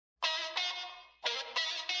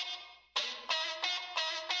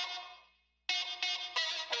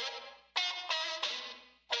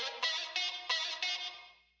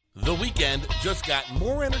The weekend just got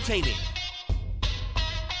more entertaining.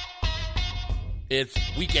 It's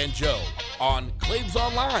Weekend Joe on Claibs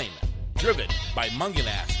Online, driven by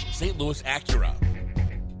Mungenast, St. Louis Acura.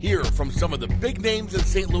 Hear from some of the big names in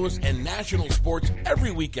St. Louis and national sports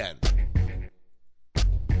every weekend.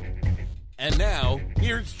 And now,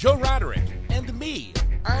 here's Joe Roderick and me.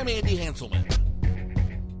 I'm Andy Hanselman.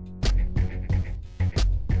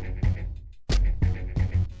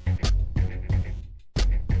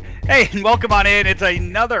 Hey, and welcome on in. It's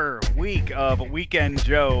another week of Weekend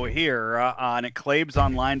Joe here on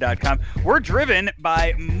ClaibsOnline.com. We're driven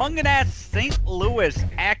by Mungenast St. Louis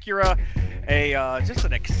Acura. Just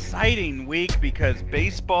an exciting week because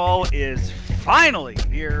baseball is finally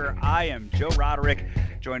here. I am Joe Roderick,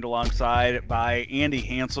 joined alongside by Andy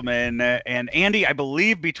Hanselman. And Andy, I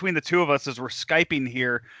believe between the two of us as we're Skyping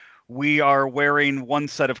here, we are wearing one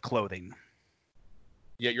set of clothing.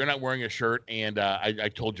 Yeah, you're not wearing a shirt, and I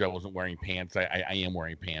told you I wasn't wearing pants. I am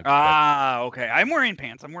wearing pants. Okay. I'm wearing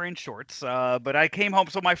pants. I'm wearing shorts. But I came home,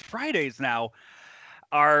 so my Fridays now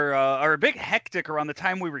are a bit hectic around the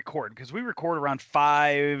time we record, because we record around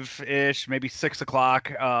 5-ish, maybe 6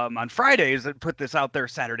 o'clock on Fridays, and put this out there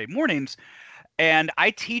Saturday mornings. And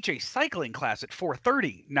I teach a cycling class at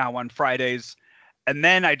 4:30 now on Fridays, and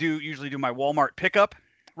then I usually do my Walmart pickup.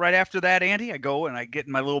 Right after that, Andy, I go and I get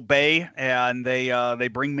in my little bay, and they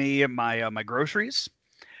bring me my groceries,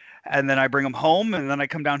 and then I bring them home, and then I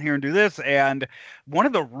come down here and do this. And one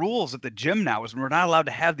of the rules at the gym now is we're not allowed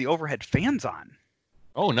to have the overhead fans on.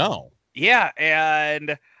 Oh, no. Yeah,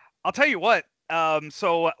 and I'll tell you what.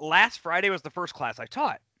 So last Friday was the first class I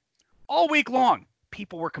taught. All week long,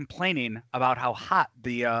 people were complaining about how hot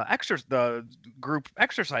the group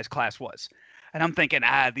exercise class was. And I'm thinking,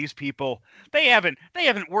 these people, they haven't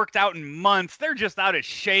worked out in months. They're just out of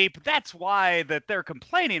shape. That's why that they're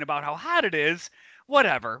complaining about how hot it is.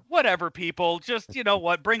 Whatever, people. Just, you know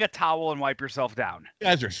what? Bring a towel and wipe yourself down. You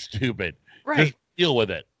guys are stupid. Right. Just deal with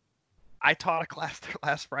it. I taught a class there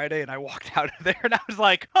last Friday, and I walked out of there, and I was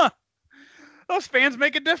like, those fans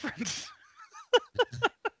make a difference.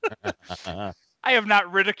 I have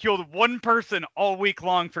not ridiculed one person all week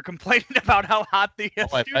long for complaining about how hot the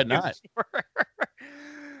studios were.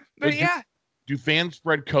 But yeah. Do fans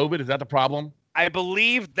spread COVID? Is that the problem? I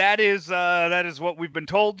believe that is what we've been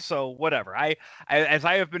told. So whatever. As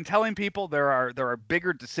I have been telling people, there are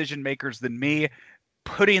bigger decision makers than me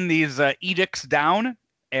putting these edicts down,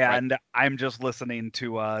 and right. I'm just listening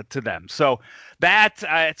to them. So so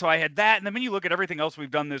I had that, and then when you look at everything else we've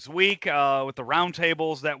done this week with the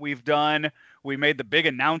roundtables that we've done. We made the big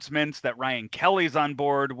announcements that Ryan Kelly's on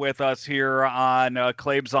board with us here on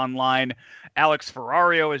Claibs Online. Alex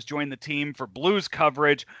Ferrario has joined the team for Blues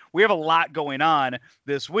coverage. We have a lot going on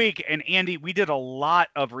this week. And Andy, we did a lot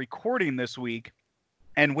of recording this week.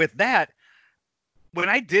 And with that, when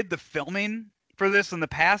I did the filming for this in the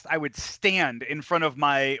past, I would stand in front of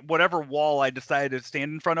my whatever wall I decided to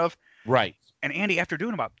stand in front of. Right. And Andy, after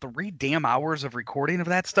doing about 3 damn hours of recording of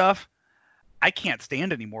that stuff, I can't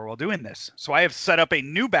stand anymore while doing this. So I have set up a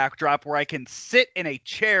new backdrop where I can sit in a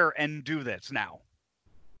chair and do this now.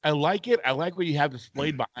 I like it. I like what you have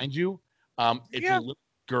displayed behind you. It's a little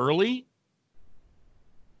girly.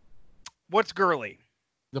 What's girly?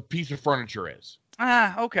 The piece of furniture is.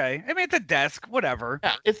 Okay. I mean, it's a desk, whatever.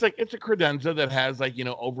 Yeah, it's a credenza that has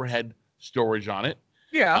overhead storage on it.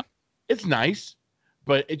 Yeah. It's nice,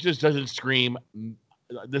 but it just doesn't scream,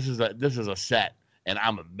 this is a set and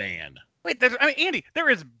I'm a man. Wait, Andy,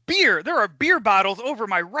 there is beer. There are beer bottles over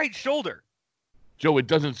my right shoulder. Joe, it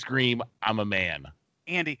doesn't scream, I'm a man.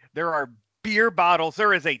 Andy, there are beer bottles.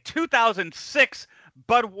 There is a 2006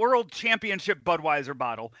 World Championship Budweiser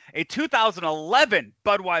bottle, a 2011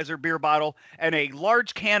 Budweiser beer bottle, and a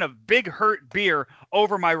large can of Big Hurt beer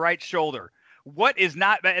over my right shoulder. What is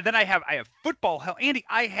not? And then I have football. Hell, Andy,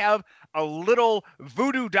 I have a little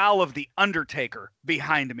voodoo doll of the Undertaker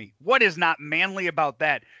behind me. What is not manly about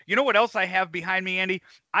that? You know what else I have behind me, Andy?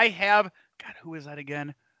 I have, God, who is that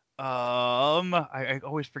again? I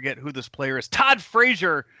always forget who this player is. Todd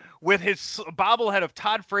Frazier with his bobblehead of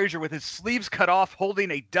Todd Frazier with his sleeves cut off,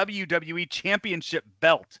 holding a WWE Championship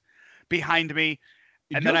belt behind me.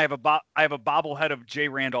 And then I have a bobblehead of Jay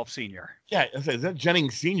Randolph Sr. Yeah, is that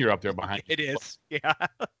Jennings Sr. up there behind you? It is, yeah.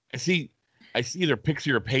 I see either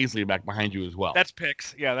Pixie or Paisley back behind you as well. That's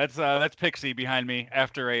Pix. Yeah, that's Pixie behind me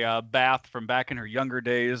after a bath from back in her younger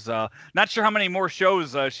days. Not sure how many more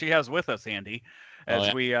shows she has with us, Andy,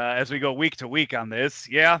 as we go week to week on this.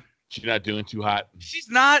 Yeah. She's not doing too hot. She's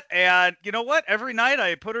not, and you know what? Every night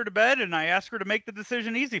I put her to bed and I ask her to make the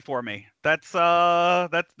decision easy for me. That's my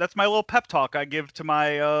little pep talk I give to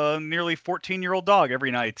my nearly 14-year-old dog every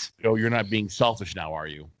night. Oh, you're not being selfish now, are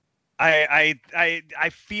you? I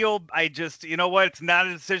feel I just, you know what? It's not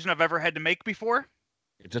a decision I've ever had to make before.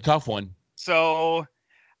 It's a tough one. So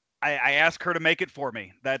I ask her to make it for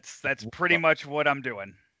me. That's pretty much what I'm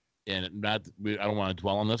doing. And I don't want to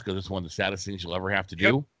dwell on this because it's one of the saddest things you'll ever have to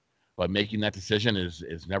do. But making that decision is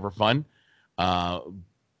never fun. But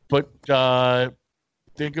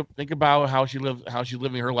think about how she's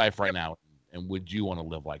living her life right now, and would you want to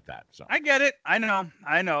live like that? So I get it. I know.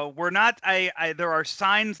 We're not. There are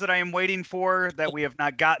signs that I am waiting for that we have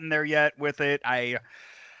not gotten there yet with it.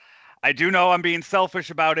 I do know I'm being selfish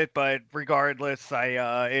about it, but regardless,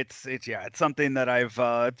 it's something that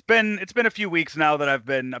it's been a few weeks now that I've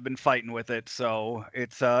been fighting with it, so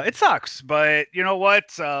it sucks, but you know what?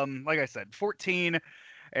 Like I said, 14,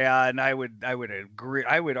 and I would agree.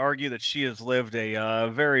 I would argue that she has lived a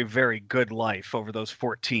very, very good life over those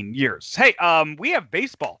 14 years. Hey, we have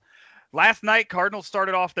baseball. Last night, Cardinals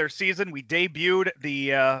started off their season. We debuted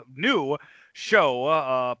the new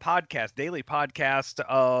show, daily podcast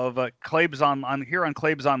of Claibs on here on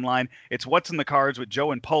Claibs Online. It's What's in the Cards with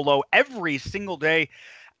Joe and Polo every single day.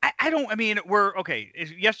 We're okay.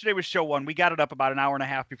 Yesterday was show 1. We got it up about an hour and a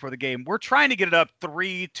half before the game. We're trying to get it up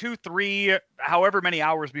 3, however many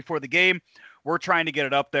hours before the game. We're trying to get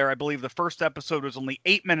it up there. I believe the first episode was only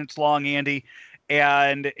 8 minutes long, Andy.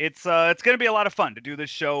 And it's going to be a lot of fun to do this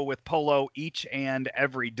show with Polo each and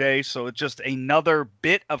every day. So it's just another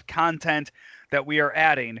bit of content that we are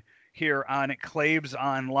adding here on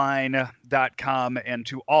claibsonline.com and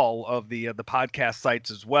to all of the podcast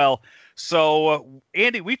sites as well. So,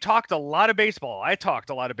 Andy, we've talked a lot of baseball. I talked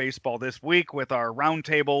a lot of baseball this week with our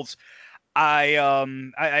roundtables. I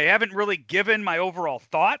haven't really given my overall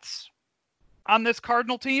thoughts on this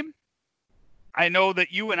Cardinal team. I know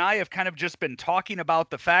that you and I have kind of just been talking about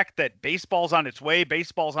the fact that baseball's on its way,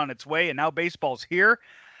 and now baseball's here.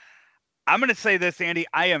 I'm going to say this, Andy.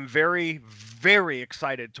 I am very, very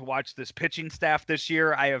excited to watch this pitching staff this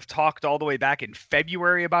year. I have talked all the way back in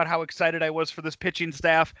February about how excited I was for this pitching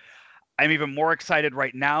staff. I'm even more excited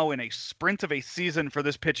right now in a sprint of a season for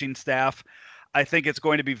this pitching staff. I think it's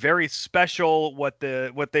going to be very special what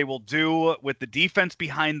they will do with the defense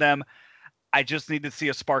behind them. I just need to see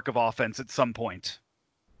a spark of offense at some point.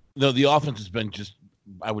 No, the offense has been just,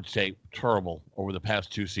 I would say, terrible over the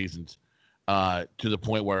past 2 seasons, to the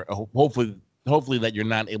point where hopefully that you're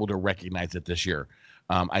not able to recognize it this year.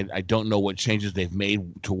 I don't know what changes they've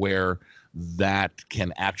made to where that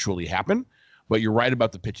can actually happen, but you're right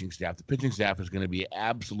about the pitching staff. The pitching staff is going to be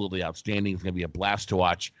absolutely outstanding. It's going to be a blast to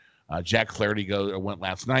watch. Jack Flaherty went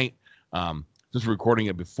last night. Just recording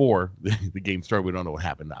it before the game started. We don't know what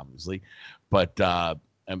happened, obviously, but I'm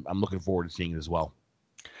looking forward to seeing it as well.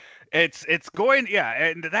 It's going, yeah,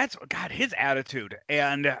 and that's, God, his attitude.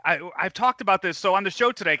 And I've talked about this. So on the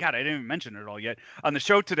show today, God, I didn't even mention it all yet. On the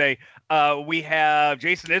show today, we have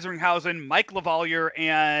Jason Isringhausen, Mike LaVallier,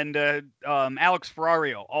 and Alex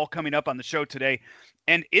Ferrario all coming up on the show today.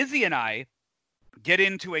 And Izzy and I get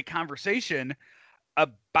into a conversation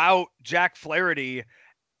about Jack Flaherty.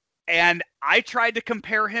 And I tried to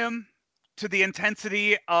compare him to the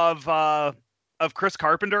intensity of Chris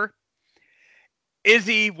Carpenter.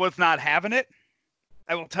 Izzy was not having it.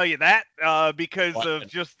 I will tell you that because of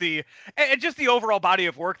just the overall body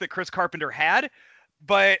of work that Chris Carpenter had.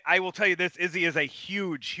 But I will tell you this: Izzy is a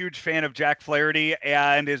huge, huge fan of Jack Flaherty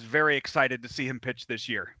and is very excited to see him pitch this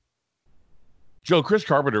year. Joe, Chris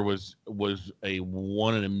Carpenter was a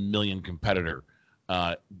 1 in a million competitor.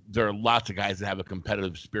 There are lots of guys that have a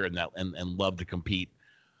competitive spirit and love to compete.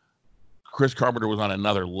 Chris Carpenter was on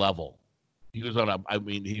another level. He was on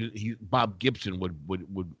Bob Gibson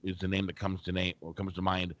is the name that comes to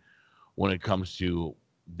mind when it comes to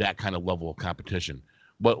that kind of level of competition.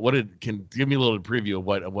 Can give me a little preview of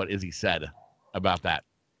what Izzy said about that.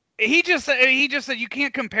 He just said you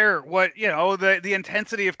can't compare the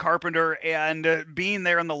intensity of Carpenter and being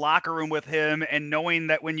there in the locker room with him and knowing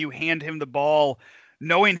that when you hand him the ball,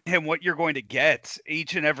 knowing him what you're going to get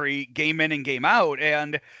each and every game in and game out,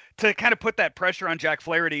 and to kind of put that pressure on Jack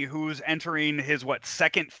Flaherty, who's entering his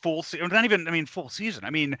second full season, not even full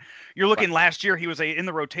season. You're looking last year he was in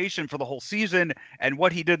the rotation for the whole season, and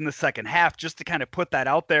what he did in the second half, just to kind of put that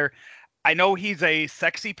out there. I know he's a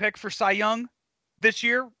sexy pick for Cy Young this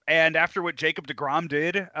year, and after what Jacob deGrom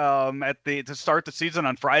did to start the season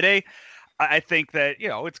on Friday, I think that,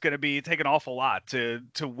 it's going to take an awful lot to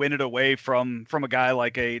win it away from a guy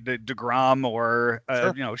like a DeGrom or,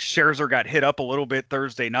 Sure. Scherzer got hit up a little bit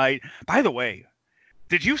Thursday night. By the way,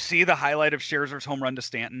 did you see the highlight of Scherzer's home run to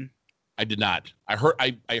Stanton? I did not. I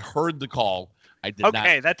heard the call. I did not.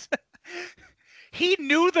 Okay, that's he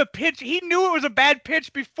knew the pitch. He knew it was a bad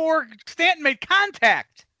pitch before Stanton made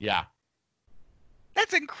contact. Yeah.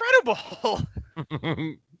 That's incredible.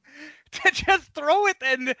 To just throw it,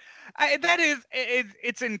 and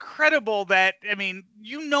it's incredible that, I mean,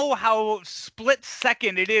 how split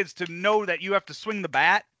second it is to know that you have to swing the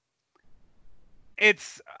bat.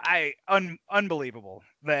 It's unbelievable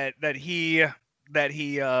that he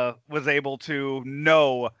was able to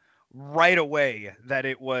know right away that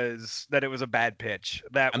it was a bad pitch.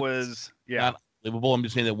 That was not unbelievable. I'm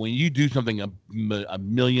just saying that when you do something a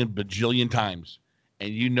million bajillion times and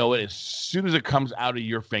you know it as soon as it comes out of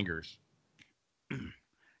your fingers.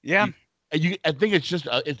 Yeah. I think it's just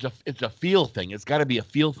it's a feel thing. It's got to be a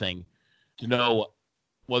feel thing to know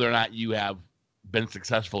whether or not you have been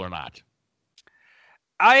successful or not.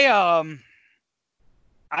 I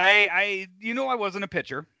wasn't a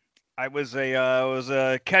pitcher. I was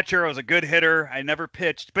a catcher. I was a good hitter. I never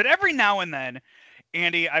pitched, but every now and then,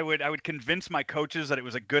 Andy, I would convince my coaches that it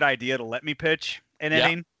was a good idea to let me pitch an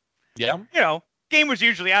inning. Yeah. Game was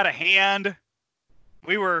usually out of hand.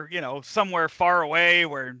 We were, somewhere far away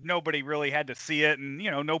where nobody really had to see it, and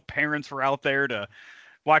no parents were out there to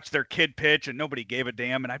watch their kid pitch, and nobody gave a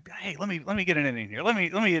damn. And hey, let me get an inning here. Let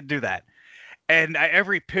me do that. And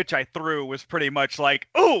every pitch I threw was pretty much like,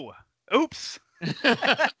 "Ooh, oops."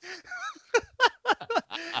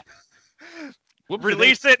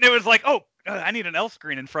 Release it, and it was like, "Oh, I need an L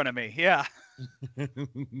screen in front of me." Yeah.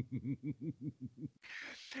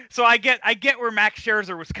 So I get where Max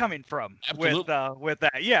Scherzer was coming from with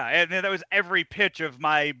that. Yeah, and that was every pitch of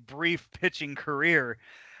my brief pitching career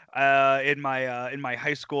in my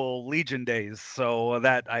high school Legion days. So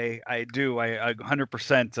that I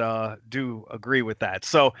 100% do agree with that.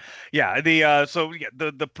 So yeah,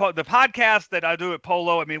 the podcast that I do at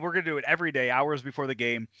Polo, I mean, we're gonna do it every day, hours before the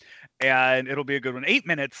game, and it'll be a good one. 8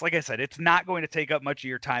 minutes, like I said, it's not going to take up much of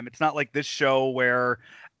your time. It's not like this show where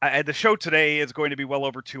the show today is going to be well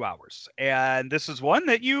over 2 hours, and this is one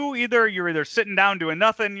that you're either sitting down doing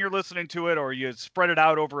nothing, you're listening to it, or you spread it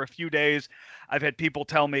out over a few days. I've had people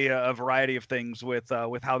tell me a variety of things with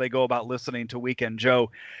how they go about listening to Weekend Joe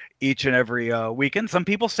each and every weekend. Some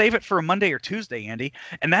people save it for a Monday or Tuesday, Andy,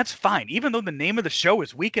 and that's fine. Even though the name of the show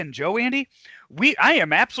is Weekend Joe, Andy, I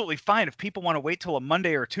am absolutely fine if people want to wait till a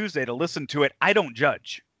Monday or Tuesday to listen to it. I don't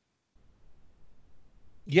judge.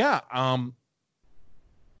 Yeah,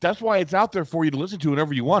 that's why it's out there for you to listen to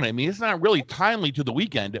whenever you want. I mean, it's not really timely to the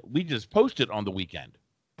weekend. We just post it on the weekend.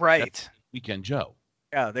 Right. That's Weekend Joe.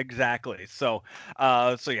 Yeah, exactly. So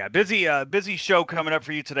yeah, busy show coming up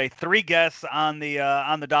for you today. 3 guests on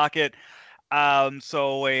the docket.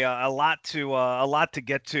 So a lot to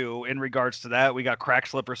get to in regards to that. We got crack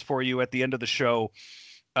slippers for you at the end of the show.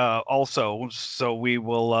 Also, so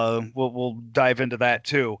we'll dive into that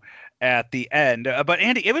too at the end. But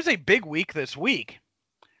Andy, it was a big week this week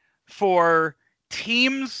for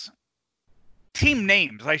team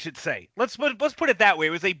names, I should say. Let's put it that way.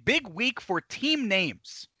 It was a big week for team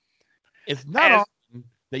names. It's not often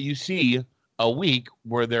that you see a week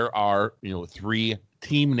where there are 3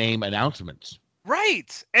 team name announcements.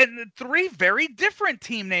 Right, and 3 very different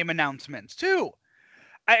team name announcements too.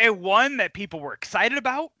 One that people were excited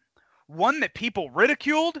about, one that people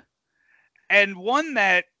ridiculed, and one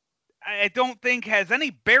that I don't think has any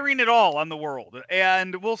bearing at all on the world.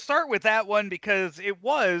 And we'll start with that one because it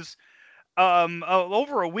was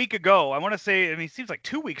over a week ago. I want to say, it seems like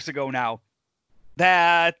 2 weeks ago now,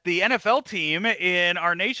 that the NFL team in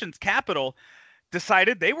our nation's capital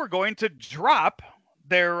decided they were going to drop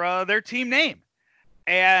their team name.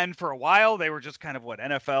 And for a while, they were just kind of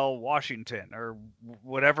NFL Washington or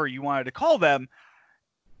whatever you wanted to call them.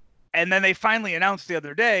 And then they finally announced the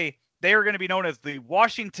other day they are going to be known as the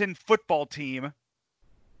Washington Football Team,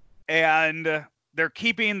 and they're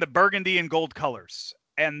keeping the burgundy and gold colors,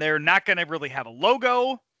 and they're not going to really have a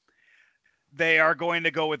logo. They are going to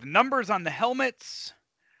go with numbers on the helmets,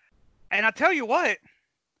 and I'll tell you what,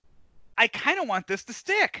 I kind of want this to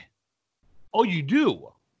stick. Oh, you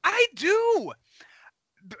do? I do.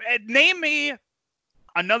 Name me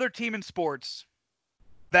another team in sports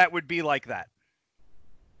that would be like that.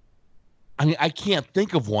 I mean, I can't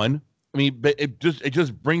think of one. I mean, but it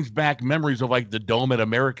just brings back memories of like the Dome at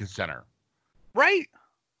America Center. Right.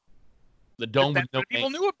 The Dome. That's what people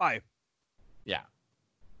knew it by. Yeah.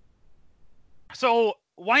 So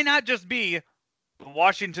why not just be the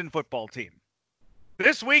Washington football team.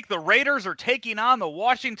 This week, the Raiders are taking on the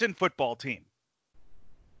Washington football team.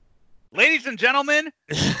 Ladies and gentlemen,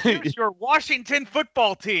 here's your Washington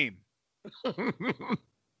football team.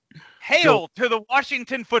 Hail to the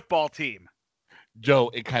Washington football team.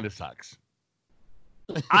 Joe, it kind of sucks.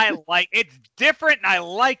 It's different and I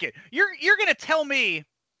like it. You're going to tell me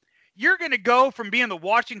you're going to go from being the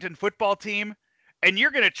Washington football team and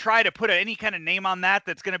you're going to try to put any kind of name on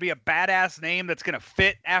that's going to be a badass name that's going to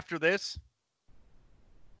fit after this?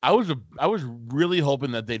 I was really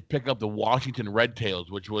hoping that they'd pick up the Washington Red Tails,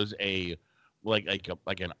 which was like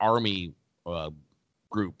an army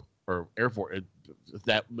group or Air Force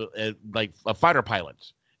that like fighter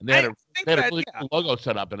pilots, and they had a really cool logo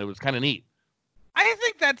set up, and it was kind of neat. I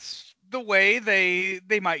think that's the way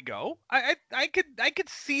they might go. I could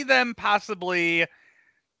see them possibly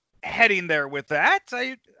heading there with that.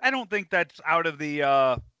 I don't think that's out of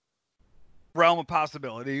the realm of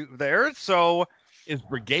possibility there. So. Is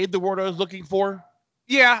brigade the word I was looking for?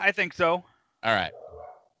 Yeah, I think so. All right.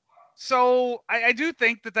 So I do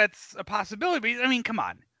think that's a possibility. But, I mean, come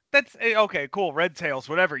on. That's okay, cool. Red Tails,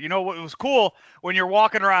 whatever. You know what was cool when you're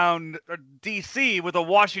walking around D.C. with a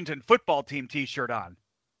Washington football team T-shirt on?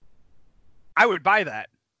 I would buy that.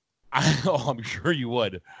 I'm sure you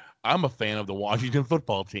would. I'm a fan of the Washington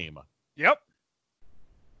football team. Yep.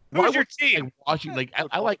 Who's your team? I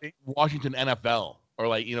like Washington NFL. Or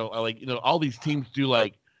all these teams do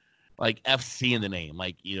like FC in the name,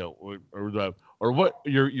 or what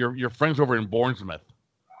your friends over in Bournemouth.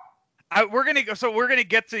 We're gonna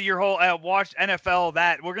get to your whole watch NFL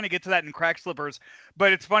that we're gonna get to that in Crack Slippers.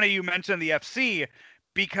 But it's funny you mentioned the FC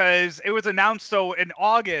because it was announced. So in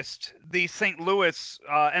August, the St. Louis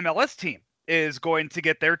MLS team is going to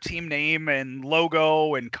get their team name and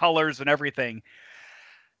logo and colors and everything.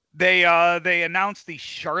 They announced the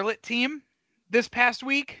Charlotte team this past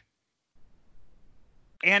week.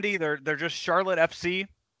 Andy, they're just Charlotte FC,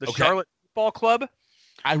 Charlotte Football Club.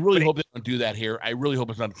 I really hope they don't do that here. I really hope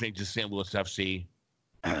it's not just St. Louis FC.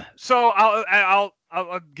 So I'll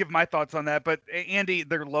give my thoughts on that. But Andy,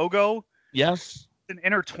 their logo, yes,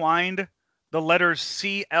 intertwined the letters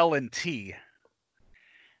C, L, and T.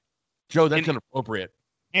 Joe, that's inappropriate.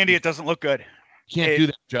 Andy, it doesn't look good. Can't do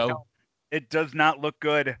that, Joe. No, it does not look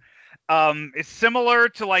good. It's similar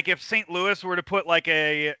to like if St. Louis were to put like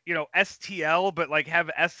a, STL, but like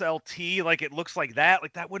have SLT, like it looks like that.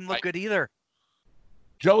 Like that wouldn't look good either.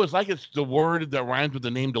 Joe, it's like it's the word that rhymes with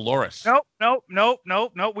the name Dolores. Nope.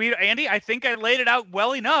 Andy, I think I laid it out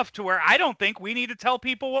well enough to where I don't think we need to tell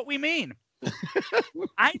people what we mean.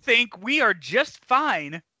 I think we are just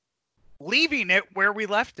fine leaving it where we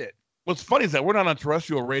left it. What's funny is that we're not on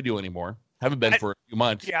terrestrial radio anymore. Haven't been for a few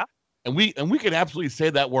months. Yeah. And we can absolutely say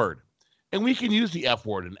that word. And we can use the F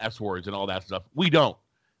word and S words and all that stuff. We don't.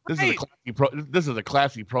 This is a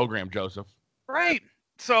classy program, Joseph. Right.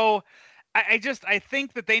 So I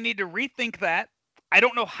think that they need to rethink that. I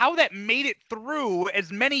don't know how that made it through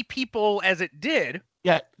as many people as it did.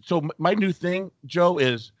 Yeah. So my new thing, Joe,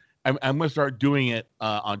 is I'm going to start doing it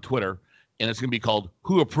on Twitter, and it's going to be called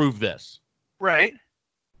 "Who Approved This?" Right.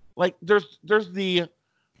 Like there's the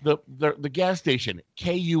gas station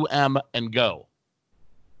KUM and Go.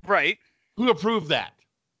 Right. Who approved that?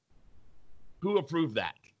 Who approved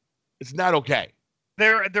that? It's not okay.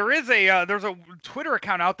 There's a Twitter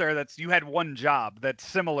account out there that's You Had One Job that's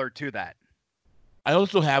similar to that. I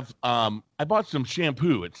also have I bought some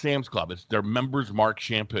shampoo at Sam's Club. It's their Members Mark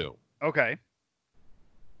shampoo. Okay.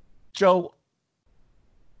 Joe,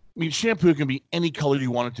 I mean, shampoo can be any color you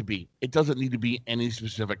want it to be. It doesn't need to be any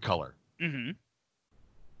specific color. Mm-hmm.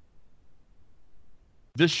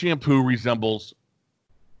 This shampoo resembles,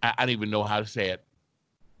 I don't even know how to say it.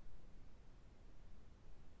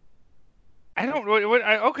 I don't know.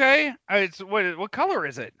 Okay. What color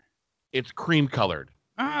is it? It's cream colored.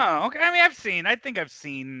 Oh, okay. I mean, I think I've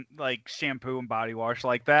seen like shampoo and body wash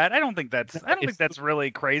like that. I don't think that's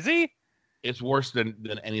really crazy. It's worse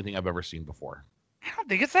than anything I've ever seen before. I don't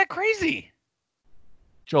think it's that crazy.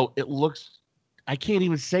 Joe, it looks. I can't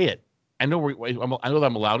even say it. I know I know that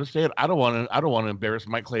I'm allowed to say it. I don't want to embarrass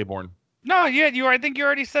Mike Claiborne. No, yeah, I think you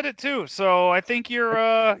already said it too. So I think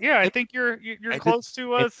you're close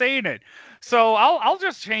to saying it. So I'll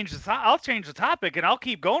just change I'll change the topic and I'll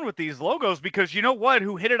keep going with these logos because you know what?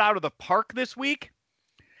 Who hit it out of the park this week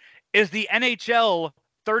is the NHL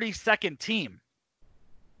 32nd team,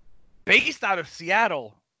 based out of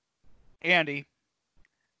Seattle. Andy.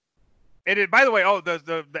 By the way,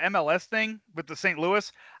 the MLS thing with the St.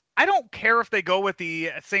 Louis. I don't care if they go with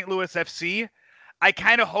the St. Louis FC. I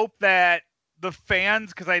kind of hope that the fans,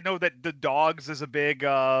 because I know that the Dogs is a big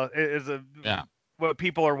what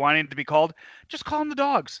people are wanting to be called, just call them the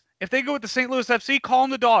Dogs. If they go with the St. Louis FC, call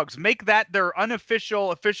them the Dogs. Make that their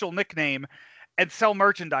unofficial official nickname and sell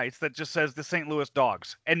merchandise that just says the St. Louis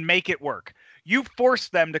Dogs and make it work. You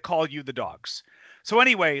forced them to call you the Dogs. So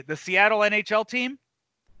anyway, the Seattle NHL team,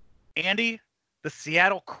 Andy, the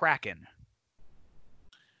Seattle Kraken.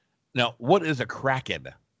 Now, what is a Kraken?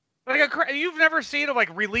 Like you've never seen it,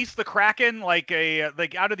 like release the Kraken like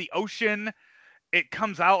out of the ocean. It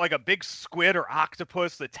comes out like a big squid or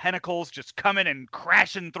octopus. The tentacles just coming and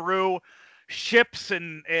crashing through ships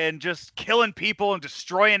and just killing people and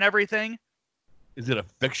destroying everything. Is it a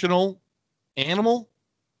fictional animal?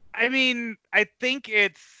 I mean, I think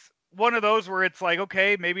it's one of those where it's like,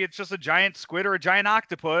 okay, maybe it's just a giant squid or a giant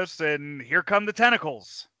octopus, and here come the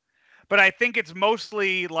tentacles. But I think it's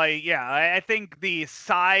mostly like, yeah, I think the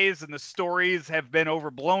size and the stories have been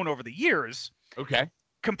overblown over the years. Okay.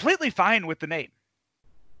 Completely fine with the name.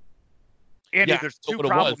 Andy, there's two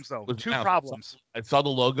problems, though. Two problems. I saw the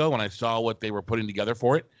logo and I saw what they were putting together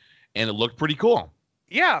for it, and it looked pretty cool.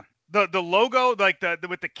 Yeah. The logo, like the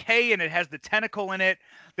with the K, and it has the tentacle in it.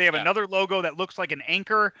 They have another logo that looks like an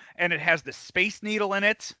anchor, and it has the Space Needle in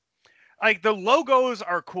it. Like, the logos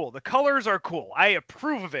are cool. The colors are cool. I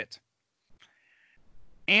approve of it.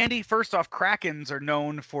 Andy, first off, Krakens are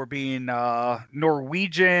known for being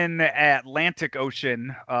Norwegian Atlantic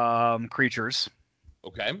Ocean creatures.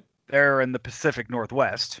 Okay. They're in the Pacific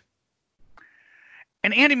Northwest.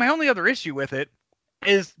 And Andy, my only other issue with it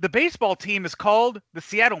is the baseball team is called the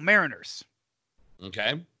Seattle Mariners.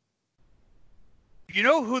 Okay. You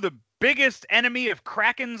know who the biggest enemy of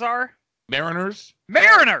Krakens are? Mariners?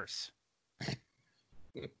 Mariners!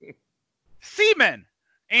 Seamen!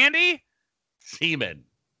 Andy? Seamen.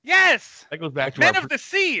 Yes! That goes back to Men of the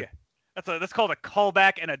Sea! That's called a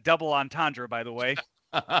callback and a double entendre, by the way.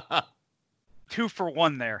 2 for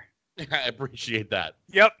 1 there. I appreciate that.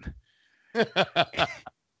 Yep.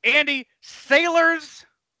 Andy, sailors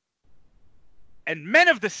and men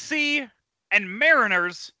of the sea and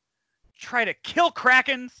mariners try to kill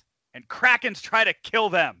Krakens, and Krakens try to kill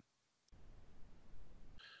them.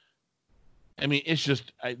 I mean, it's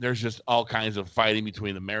just there's just all kinds of fighting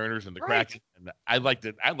between the Mariners and the Kraken. And I'd like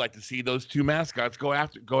to see those two mascots go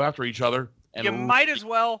after each other. And you might as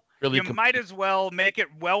well make it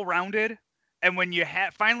well-rounded. And when you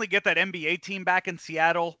finally get that NBA team back in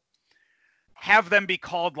Seattle, have them be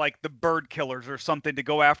called like the Bird Killers or something to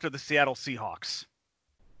go after the Seattle Seahawks.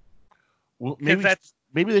 Well, maybe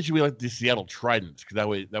they should be like the Seattle Tridents, because that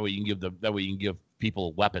way you can give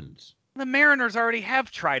people weapons. The Mariners already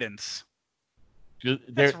have tridents.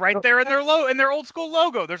 That's right there in their old school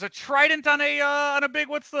logo. There's a trident on a big,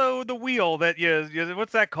 what's the wheel that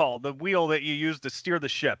what's that called? The wheel that you use to steer the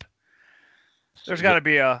ship. There's got to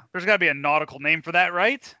be a nautical name for that,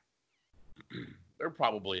 right? There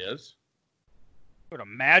probably is. I would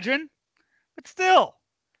imagine, but still,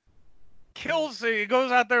 it goes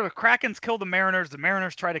out there. The Krakens kill the Mariners. The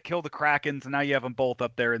Mariners try to kill the Krakens, and now you have them both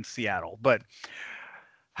up there in Seattle. But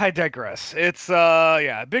I digress. It's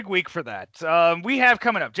a big week for that. We have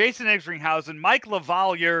coming up Jason Isringhausen, Mike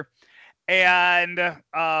LaVallier, and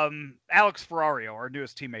Alex Ferrario, our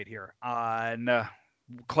newest teammate here on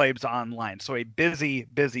Claibs Online. So a busy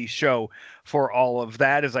show for all of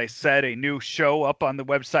that. As I said, a new show up on the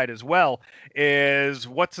website as well is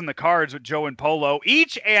What's in the Cards with Joe and Polo.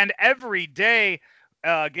 Each and every day,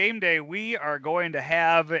 game day, we are going to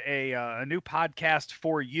have a new podcast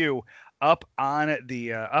for you up on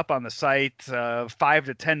the site, 5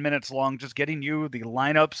 to 10 minutes long, just getting you the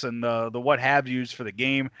lineups and the what have yous for the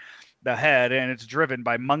game ahead, and it's driven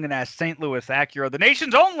by Mungenast St. Louis Acura, the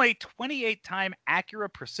nation's only 28-time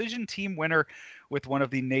Acura Precision Team winner with one of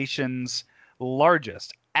the nation's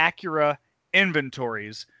largest Acura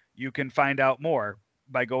inventories. You can find out more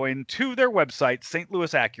by going to their website,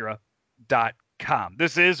 stlouisacura.com.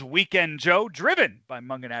 This is Weekend Joe, driven by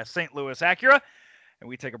Mungenast St. Louis Acura, and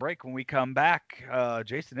we take a break. When we come back,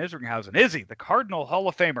 Jason Isringhausen, Izzy, the Cardinal Hall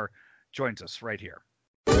of Famer, joins us right here.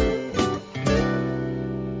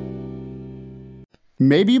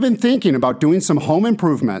 Maybe you've been thinking about doing some home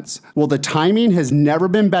improvements. Well, the timing has never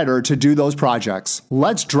been better to do those projects.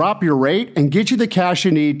 Let's drop your rate and get you the cash you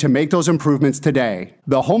need to make those improvements today.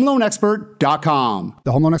 TheHomeLoanExpert.com.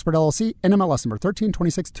 The Home Loan Expert LLC, NMLS number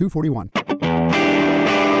 1326241.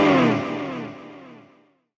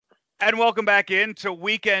 And welcome back into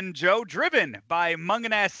Weekend Joe, driven by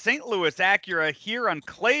Mungenast St. Louis Acura here on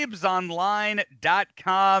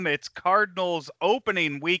ClaibsOnline.com. It's Cardinals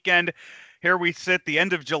opening weekend. Here we sit, the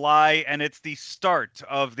end of July, and it's the start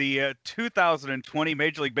of the 2020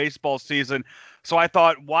 Major League Baseball season So I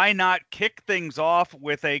thought, why not kick things off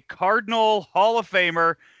with a Cardinal Hall of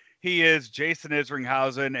Famer? He is Jason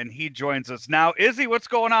Isringhausen, and he joins us now. Izzy, what's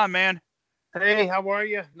going on, man? Hey, how are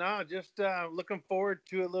you? No, just looking forward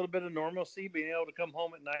to a little bit of normalcy, being able to come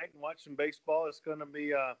home at night and watch some baseball. It's going to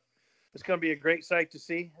be a great sight to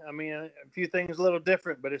see. I mean, a few things a little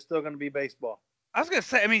different, but it's still going to be baseball. I was going to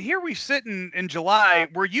say, I mean, here we sit in July.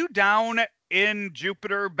 Were you down in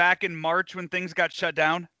Jupiter back in March when things got shut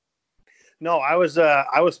down? No, I was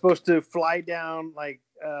supposed to fly down like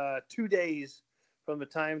 2 days from the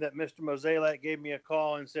time that Mr. Mozeliak gave me a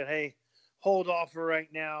call and said, hey, hold off for right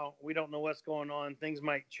now. We don't know what's going on. Things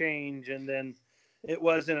might change. And then it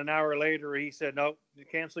wasn't an hour later. He said, nope,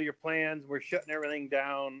 cancel your plans. We're shutting everything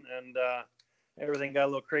down. And everything got a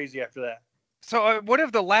little crazy after that. So what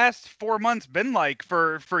have the last 4 months been like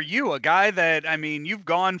for you, a guy that, I mean, you've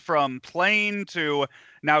gone from playing to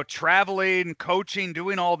now traveling, coaching,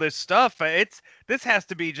 doing all this stuff. This has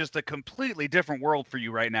to be just a completely different world for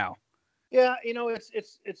you right now. Yeah,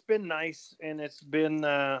 it's been nice, and it's been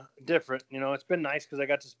different. It's been nice because I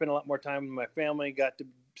got to spend a lot more time with my family, got to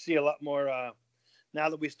see a lot more now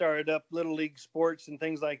that we started up Little League sports and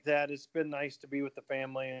things like that. It's been nice to be with the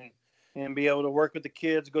family and be able to work with the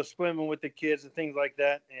kids, go swimming with the kids and things like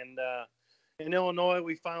that. And in Illinois,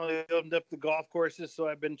 we finally opened up the golf courses, so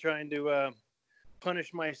I've been trying to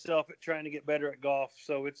punish myself at trying to get better at golf.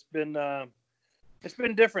 So it's been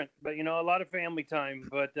different, but, a lot of family time.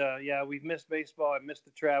 But, yeah, we've missed baseball. I've missed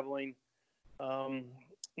the traveling.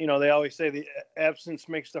 They always say the absence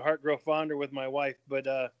makes the heart grow fonder with my wife,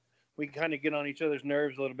 but we kind of get on each other's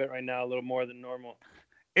nerves a little bit right now, a little more than normal.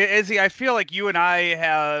 Izzy, I feel like you and I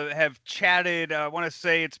have chatted. I want to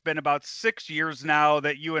say it's been about 6 years now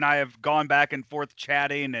that you and I have gone back and forth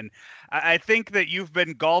chatting, and I think that you've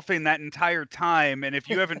been golfing that entire time, and if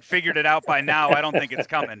you haven't figured it out by now, I don't think it's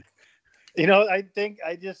coming. I think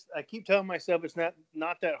I keep telling myself it's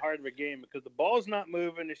not that hard of a game because the ball's not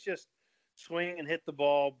moving. It's just swing and hit the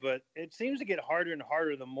ball, but it seems to get harder and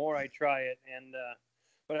harder the more I try it. And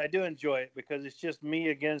but I do enjoy it because it's just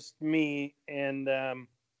me against me, and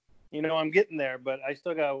I'm getting there, but I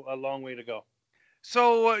still got a long way to go.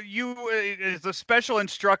 So you, as a special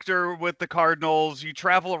instructor with the Cardinals, you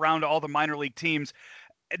travel around to all the minor league teams.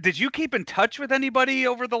 Did you keep in touch with anybody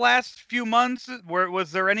over the last few months?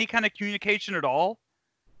 Was there any kind of communication at all?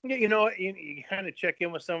 Yeah, you kind of check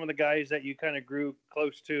in with some of the guys that you kind of grew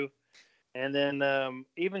close to. And then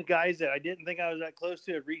even guys that I didn't think I was that close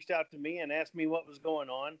to have reached out to me and asked me what was going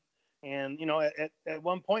on. And, at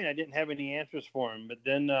one point I didn't have any answers for them. But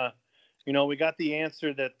then, we got the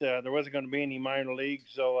answer that there wasn't going to be any minor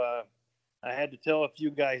leagues. So I had to tell a few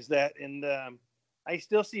guys that. And I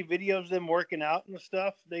still see videos of them working out and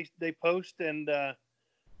stuff they post, and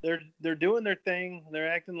they're doing their thing. They're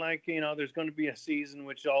acting like, there's going to be a season,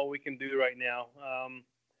 which is all we can do right now.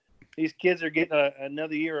 These kids are getting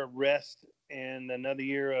another year of rest and another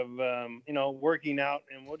year of, working out,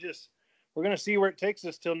 and we're going to see where it takes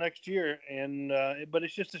us till next year. And, but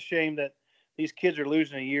it's just a shame that these kids are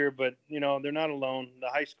losing a year, but, they're not alone. The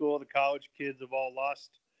high school, the college kids have all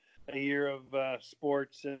lost a year of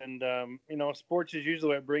sports, and sports is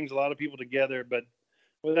usually what brings a lot of people together, but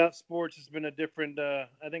without sports it's been a different I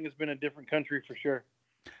think it's been a different country for sure.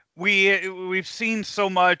 We've seen so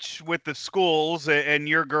much with the schools, and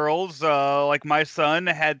your girls, like my son,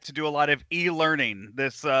 had to do a lot of e-learning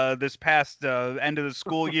this past end of the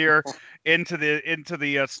school year into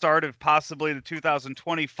the start of possibly the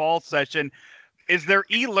 2020 fall session. Is there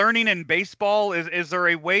e-learning in baseball? Is there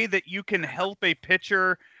a way that you can help a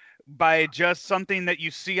pitcher by just something that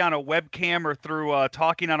you see on a webcam or through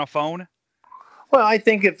talking on a phone? Well, I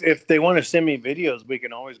think if they want to send me videos, we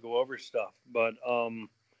can always go over stuff. But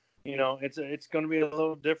it's going to be a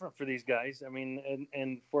little different for these guys. I mean,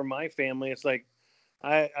 and for my family, it's like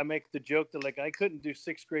I make the joke that, like, I couldn't do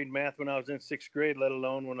sixth grade math when I was in sixth grade, let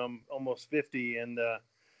alone when I'm almost 50. And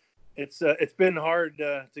it's been hard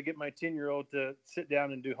to get my 10-year-old to sit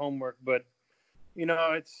down and do homework, but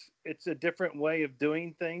it's a different way of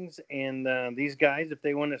doing things. And these guys, if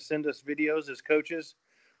they want to send us videos as coaches,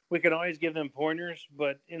 we can always give them pointers,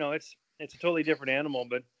 but it's a totally different animal.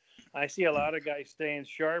 But I see a lot of guys staying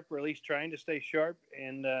sharp, or at least trying to stay sharp.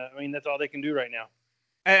 And that's all they can do right now.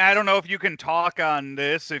 And I don't know if you can talk on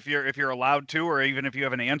this, if you're allowed to, or even if you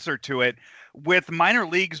have an answer to it. With minor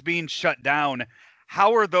leagues being shut down,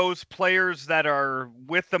 how are those players that are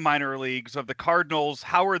with the minor leagues of the Cardinals,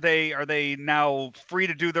 how are they now free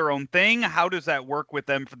to do their own thing? How does that work with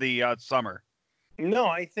them for the summer? No,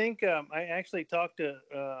 I think I actually talked to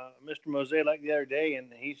Mr. Mozeliak the other day,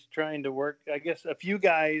 and he's trying to work, I guess, a few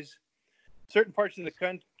guys certain parts of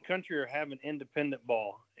the country are having independent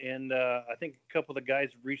ball, and I think a couple of the guys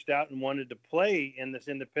reached out and wanted to play in this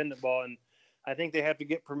independent ball, and I think they have to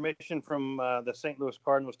get permission from the St. Louis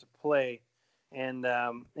Cardinals to play, and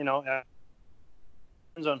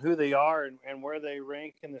depends on who they are and where they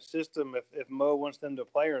rank in the system if Mo wants them to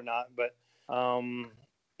play or not. But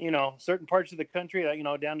certain parts of the country,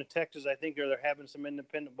 down to Texas, I think they're having some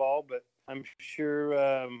independent ball, but I'm sure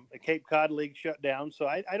the Cape Cod League shut down. So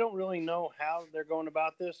I don't really know how they're going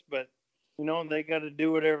about this, but, they got to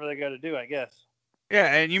do whatever they got to do, I guess.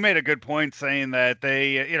 Yeah, and you made a good point saying that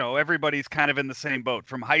they, everybody's kind of in the same boat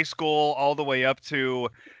from high school all the way up to,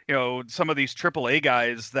 some of these AAA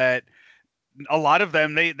guys that a lot of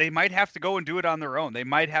them, they might have to go and do it on their own. They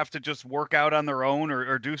might have to just work out on their own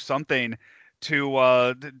or do something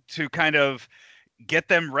to kind of get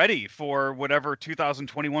them ready for whatever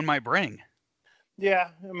 2021 might bring. Yeah,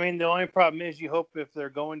 I mean, the only problem is you hope if they're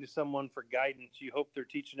going to someone for guidance, you hope they're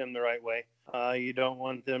teaching them the right way. You don't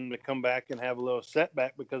want them to come back and have a little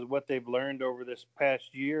setback because of what they've learned over this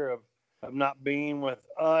past year of not being with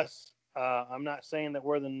us. I'm not saying that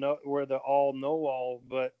we're the all know all,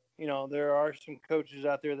 but there are some coaches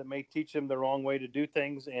out there that may teach them the wrong way to do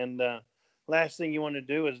things. And last thing you want to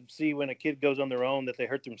do is see when a kid goes on their own that they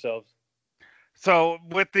hurt themselves. So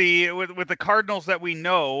with the Cardinals that we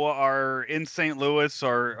know are in St. Louis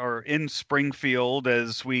or in Springfield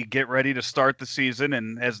as we get ready to start the season,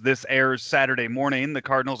 and as this airs Saturday morning, the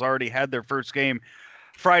Cardinals already had their first game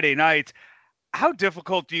Friday night. How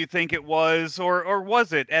difficult do you think it was, or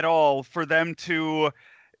was it at all, for them to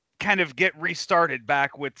kind of get restarted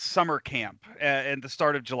back with summer camp at the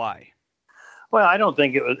start of July? Well, I don't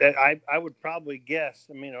think it was. I would probably guess.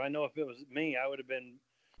 I mean, I know if it was me, I would have been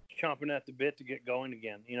chomping at the bit to get going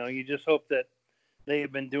again. You just hope that they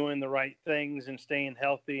have been doing the right things and staying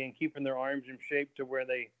healthy and keeping their arms in shape to where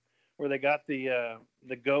they got the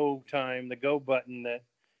go time, the go button, that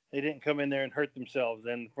they didn't come in there and hurt themselves.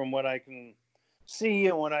 And from what I can see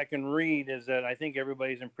and what I can read is that I think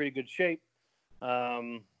everybody's in pretty good shape.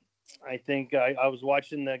 I think I was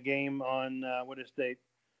watching the game on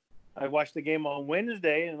I watched the game on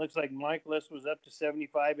Wednesday, and it looks like Mike Liss was up to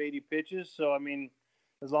 75, 80 pitches. So, I mean,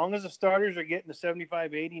 as long as the starters are getting to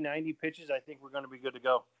 75, 80, 90 pitches, I think we're going to be good to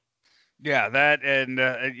go. Yeah,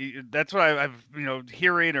 that's what I've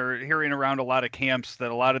hearing around a lot of camps, that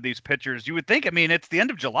a lot of these pitchers, you would think, I mean, it's the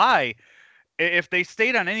end of July. If they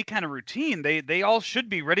stayed on any kind of routine, they all should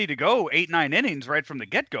be ready to go 8-9 innings right from the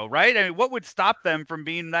get-go, right? I mean, what would stop them from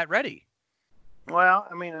being that ready? Well,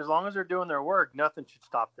 I mean, as long as they're doing their work, nothing should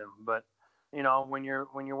stop them. But, when you're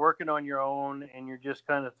working on your own and you're just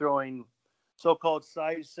kind of throwing so-called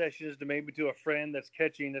side sessions to a friend that's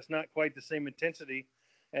catching, that's not quite the same intensity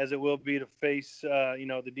as it will be to face,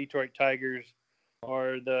 the Detroit Tigers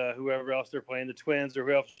or whoever else they're playing, the Twins or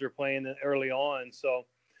whoever else they're playing early on. So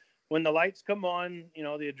when the lights come on, the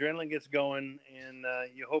adrenaline gets going, and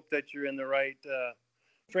you hope that you're in the right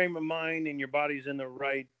frame of mind and your body's in the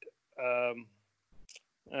right, so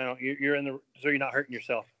you're not hurting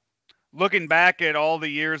yourself. Looking back at all the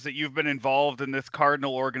years that you've been involved in this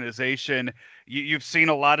Cardinal organization, you've seen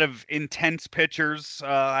a lot of intense pitchers.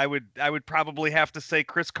 I would probably have to say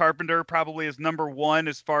Chris Carpenter probably is number one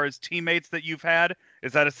as far as teammates that you've had.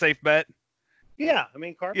 Is that a safe bet? Yeah, I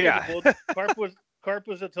mean, Carp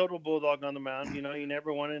was a total bulldog on the mound. He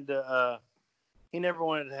never wanted to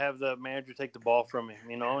have the manager take the ball from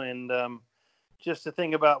him. And just to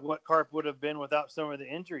think about what Carp would have been without some of the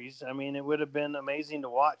injuries, I mean, it would have been amazing to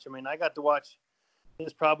watch. I mean, I got to watch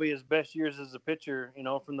probably his best years as a pitcher,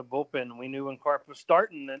 from the bullpen. We knew when Carp was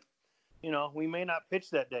starting that, we may not pitch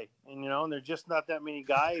that day. And, and there's just not that many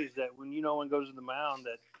guys that when one goes to the mound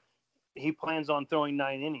that he plans on throwing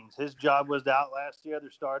 9 innings. His job was to outlast the other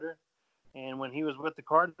starter. And when he was with the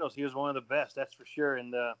Cardinals, he was one of the best, that's for sure.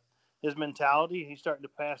 And his mentality, he's starting to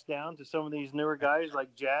pass down to some of these newer guys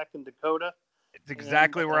like Jack and Dakota. It's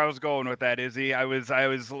exactly where I was going with that, Izzy. I was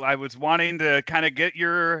wanting to kind of get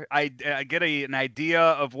an idea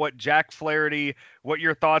of what Jack Flaherty, what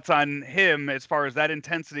your thoughts on him as far as that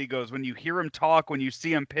intensity goes when you hear him talk, when you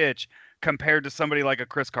see him pitch, compared to somebody like a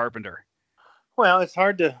Chris Carpenter. Well, it's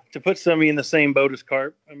hard to put somebody in the same boat as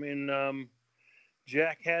Carp. I mean,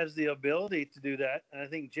 Jack has the ability to do that. And I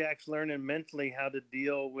think Jack's learning mentally how to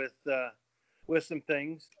deal with some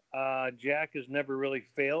things. Jack has never really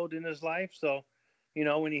failed in his life. So,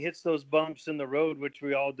 when he hits those bumps in the road, which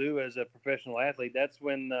we all do as a professional athlete, that's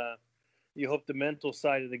when you hope the mental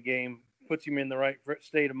side of the game puts him in the right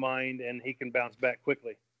state of mind and he can bounce back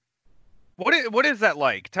quickly. What is that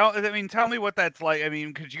like? Tell me what that's like. I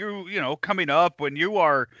mean, because coming up when you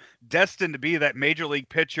are destined to be that major league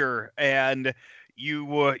pitcher and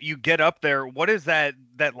you get up there, what is that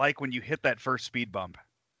like when you hit that first speed bump?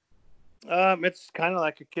 It's kind of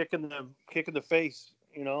like a kick in the face,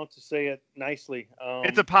 to say it nicely.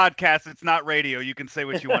 It's a podcast. It's not radio. You can say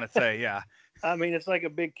what you want to say. Yeah. I mean, it's like a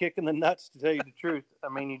big kick in the nuts, to tell you the truth. I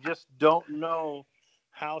mean, you just don't know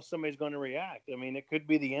how somebody's going to react. I mean, it could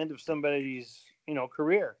be the end of somebody's,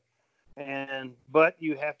 career. But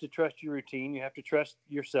you have to trust your routine. You have to trust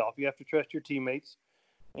yourself. You have to trust your teammates.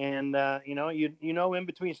 And, in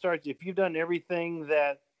between starts, if you've done everything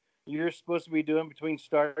that you're supposed to be doing between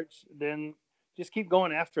starts, then just keep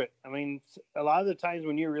going after it. I mean, a lot of the times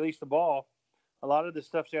when you release the ball, a lot of the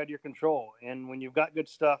stuff's out of your control. And when you've got good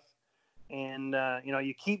stuff and,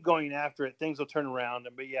 you keep going after it, things will turn around.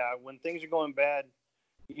 But, yeah, when things are going bad,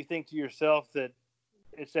 you think to yourself that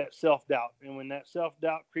it's that self-doubt. And when that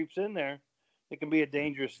self-doubt creeps in there, it can be a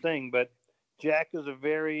dangerous thing. But Jack is a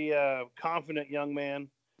very confident young man,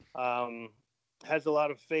 has a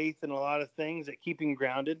lot of faith in a lot of things that keep him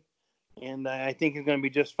grounded. And I think he's going to be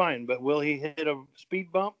just fine. But will he hit a speed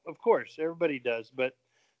bump? Of course, everybody does. But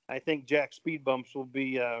I think Jack's speed bumps will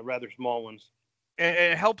be rather small ones.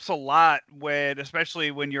 It helps a lot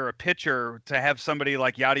especially when you're a pitcher, to have somebody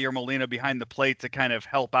like Yadi or Molina behind the plate to kind of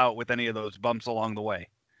help out with any of those bumps along the way.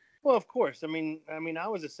 Well, of course. I mean, I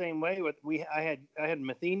was the same way. I had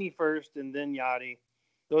Matheny first, and then Yadi.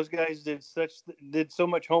 Those guys did so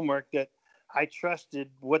much homework that I trusted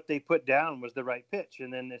what they put down was the right pitch,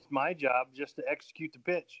 and then it's my job just to execute the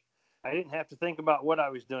pitch. I didn't have to think about what I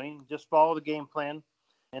was doing; just follow the game plan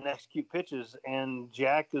and execute pitches. And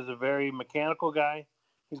Jack is a very mechanical guy.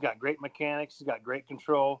 He's got great mechanics. He's got great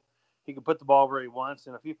control. He can put the ball where he wants.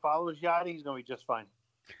 And if he follows Yachty, he's going to be just fine.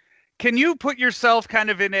 Can you put yourself kind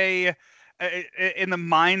of in the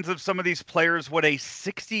minds of some of these players what a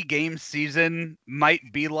 60-game season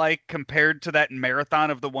might be like compared to that marathon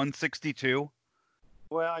of the 162?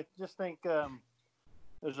 Well, I just think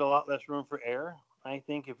there's a lot less room for error. I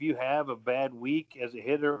think if you have a bad week as a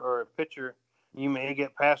hitter or a pitcher, you may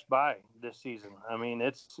get passed by this season. I mean,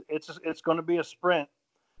 it's going to be a sprint,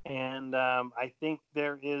 and I think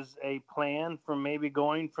there is a plan for maybe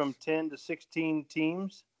going from 10 to 16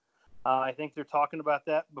 teams. I think they're talking about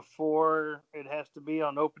that before it has to be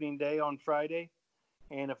on opening day on Friday,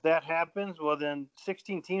 and if that happens, well, then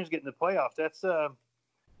 16 teams get in the playoffs. That's there's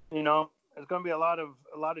going to be a lot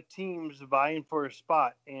of teams vying for a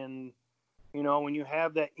spot, and when you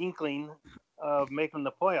have that inkling of making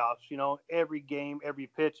the playoffs, every game, every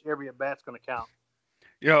pitch, every at-bat's going to count.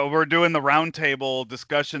 We're doing the roundtable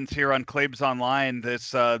discussions here on Claibs Online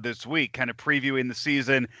this week, kind of previewing the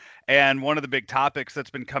season. And one of the big topics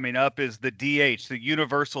that's been coming up is the DH, the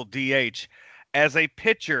universal DH. As a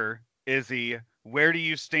pitcher, Izzy, where do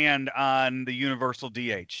you stand on the universal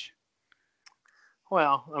DH?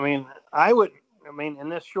 Well, in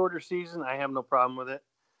this shorter season, I have no problem with it.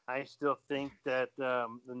 I still think that the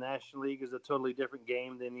National League is a totally different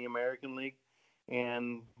game than the American League,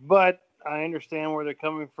 but I understand where they're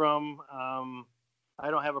coming from. I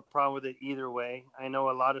don't have a problem with it either way. I know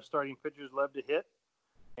a lot of starting pitchers love to hit,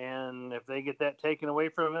 and if they get that taken away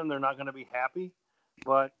from them, they're not going to be happy.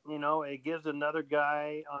 But it gives another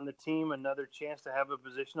guy on the team another chance to have a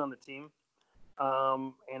position on the team,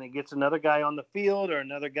 and it gets another guy on the field or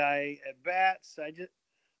another guy at bats.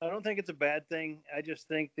 I don't think it's a bad thing. I just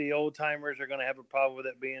think the old timers are going to have a problem with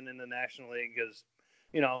it being in the National League because,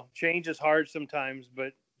 change is hard sometimes,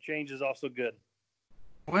 but change is also good.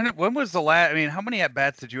 When was the last? How many at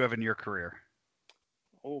bats did you have in your career?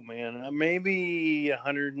 Oh man, maybe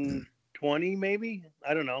 120, maybe.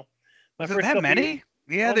 I don't know. Was it that many?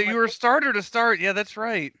 Yeah, that you were a starter to start. Yeah, that's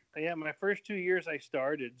right. Yeah, my first 2 years I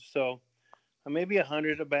started, so. Maybe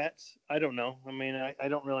 100 at bats. I don't know. I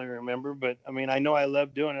don't really remember, but I know I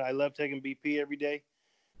love doing it. I love taking BP every day,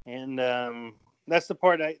 and that's the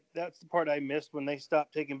part I missed when they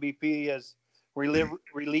stopped taking BP as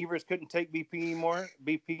relievers couldn't take BP anymore.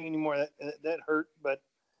 That hurt, but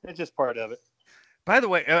it's just part of it. By the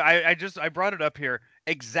way, I brought it up here.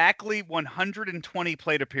 Exactly 120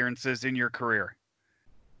 plate appearances in your career.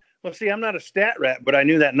 Well, see, I'm not a stat rat, but I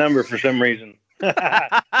knew that number for some reason.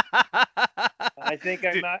 I think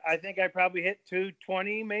I probably hit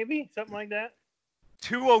 220, maybe something like that.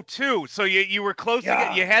 202. So you were close.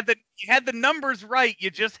 Yeah. You had the numbers right. You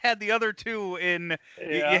just had the other two in.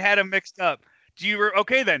 Yeah. You had them mixed up.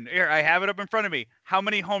 Okay then? Here, I have it up in front of me. How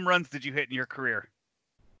many home runs did you hit in your career?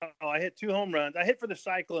 Oh, I hit 2 home runs. I hit for the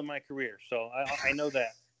cycle in my career, so I know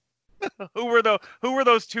that. Who were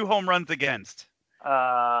those 2 home runs against?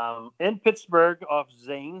 In Pittsburgh off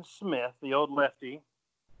Zane Smith, the old lefty.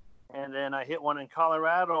 And then I hit one in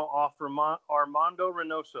Colorado off Armando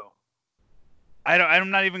Reynoso. I'm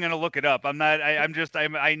not even going to look it up. I'm not.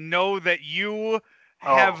 I know that you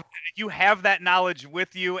have that knowledge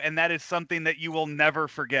with you, and that is something that you will never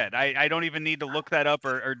forget. I don't even need to look that up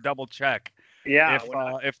or double check. Yeah,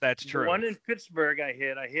 if that's true. The one in Pittsburgh I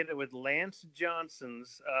hit it with Lance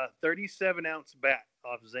Johnson's 37-ounce bat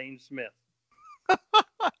off Zane Smith.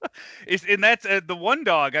 And that's the one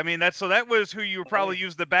dog. I mean, that was who you probably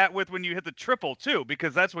used the bat with when you hit the triple too,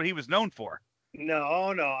 because that's what he was known for. No.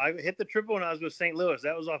 I hit the triple when I was with St. Louis.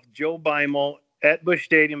 That was off Joe Beimel at Busch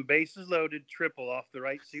Stadium, bases loaded, triple off the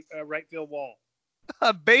right field wall.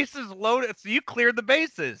 Bases loaded. So you cleared the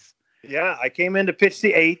bases. Yeah, I came in to pitch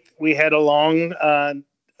the 8th. We had a long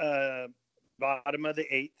bottom of the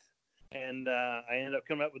 8th, and I ended up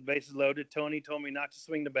coming up with bases loaded. Tony told me not to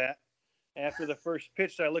swing the bat. After the first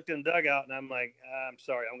pitch, I looked in the dugout, and I'm like, I'm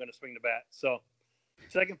sorry, I'm going to swing the bat. So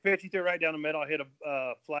second pitch, he threw right down the middle. I hit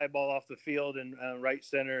a fly ball off the field and right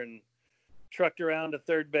center and trucked around to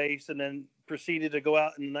third base, and then proceeded to go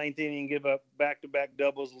out in the 9th inning and give up back-to-back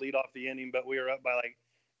doubles, lead off the inning. But we were up by like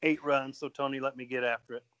 8 runs, so Tony let me get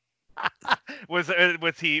after it.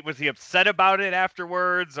 Was he upset about it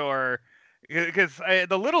afterwards, or because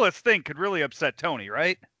the littlest thing could really upset Tony,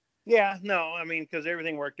 right? Yeah, no, I mean, because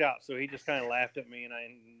everything worked out, so he just kind of laughed at me, and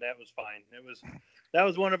that was fine. That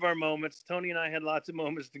was one of our moments. Tony and I had lots of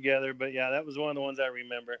moments together, but yeah, that was one of the ones I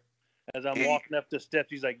remember. As I'm walking up the steps,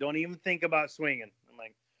 he's like, "Don't even think about swinging." I'm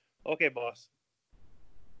like, "Okay, boss."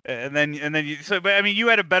 And then but I mean, you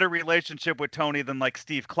had a better relationship with Tony than like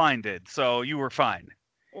Steve Klein did, so you were fine.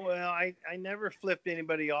 Well, I never flipped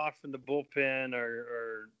anybody off in the bullpen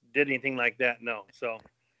or did anything like that. No. So,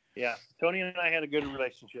 yeah, Tony and I had a good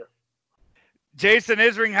relationship. Jason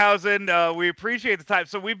Isringhausen, we appreciate the time.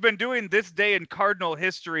 So we've been doing this day in Cardinal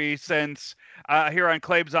history since here on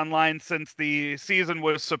Claibs Online since the season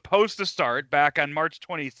was supposed to start back on March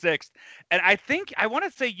 26th. And I want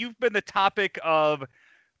to say you've been the topic of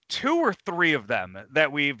 2 or 3 of them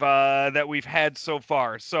that we've had so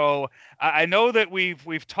far. So I know that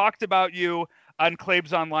we've talked about you on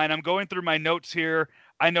Claibs Online. I'm going through my notes here.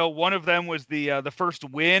 I know one of them was the first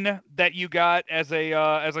win that you got as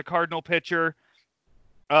a Cardinal pitcher.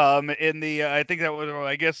 In the I think that was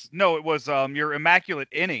it was your immaculate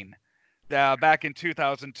inning back in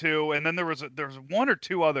 2002, and then there was 1 or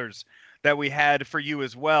 2 others that we had for you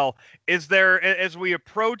as well. Is there, as we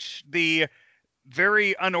approach the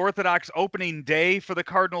very unorthodox opening day for the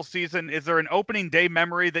Cardinal season, is there an opening day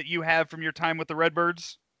memory that you have from your time with the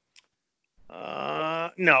Redbirds?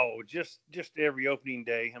 No, just every opening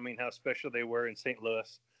day. I mean, how special they were in St.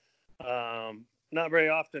 Louis. Not very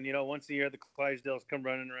often, once a year the Clydesdales come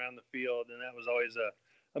running around the field, and that was always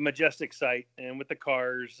a majestic sight. And with the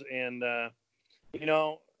cars, and I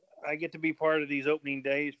get to be part of these opening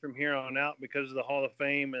days from here on out because of the Hall of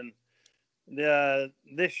Fame. And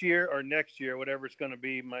this year or next year, whatever it's going to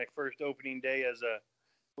be, my first opening day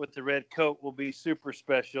with the red coat will be super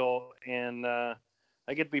special. And I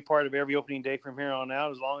get to be part of every opening day from here on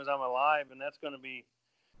out as long as I'm alive, and that's going to be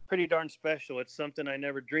pretty darn special. It's something I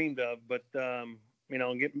never dreamed of, but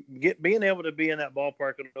being able to be in that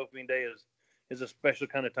ballpark on opening day is a special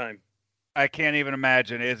kind of time. I can't even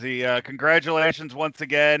imagine. Izzy, congratulations once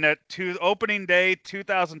again to opening day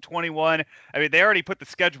 2021. I mean, they already put the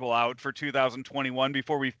schedule out for 2021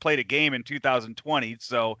 before we've played a game in 2020,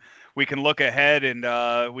 so we can look ahead and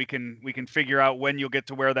we can figure out when you'll get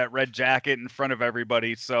to wear that red jacket in front of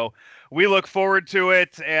everybody. So we look forward to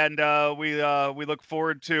it, and we look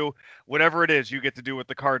forward to whatever it is you get to do with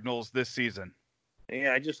the Cardinals this season.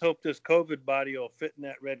 Yeah, I just hope this COVID body will fit in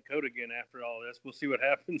that red coat again after all this. We'll see what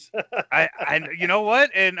happens. I you know what?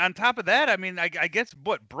 And on top of that, I mean, I guess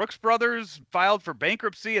Brooks Brothers filed for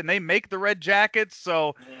bankruptcy and they make the red jackets.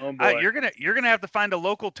 So you're gonna have to find a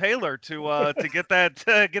local tailor to get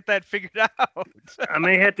that figured out. I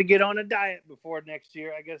may have to get on a diet before next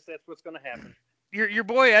year. I guess that's what's gonna happen. Your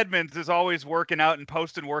boy Edmonds is always working out and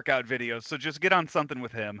posting workout videos. So just get on something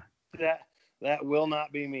with him. That will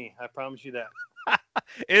not be me. I promise you that.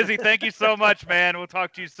 Izzy, thank you so much, man. We'll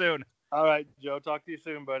talk to you soon. All right, Joe. Talk to you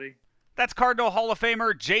soon, buddy. That's Cardinal Hall of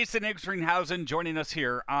Famer Jason Isringhausen joining us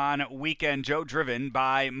here on Weekend Joe, driven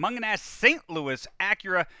by Mungenast St. Louis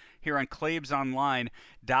Acura here on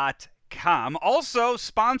ClaibsOnline.com. Also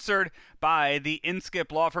sponsored by the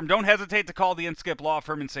Inskip Law Firm. Don't hesitate to call the Inskip Law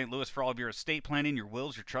Firm in St. Louis for all of your estate planning, your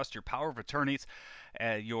wills, your trust, your power of attorneys,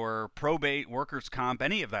 your probate, workers' comp,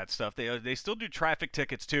 any of that stuff. They still do traffic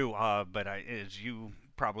tickets too, but as you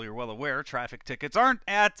probably are well aware, traffic tickets aren't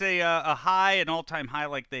at a high, an all-time high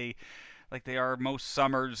like they are most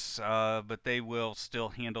summers, but they will still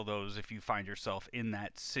handle those if you find yourself in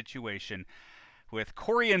that situation. With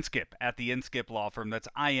Corey Inskip at the Inskip Law Firm. That's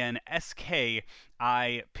INSKIP. And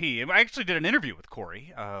I actually did an interview with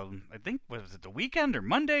Corey. I think, was it the weekend or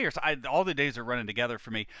Monday? All the days are running together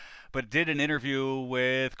for me. But did an interview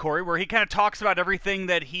with Corey where he kind of talks about everything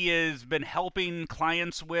that he has been helping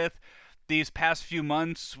clients with these past few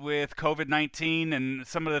months with COVID-19 and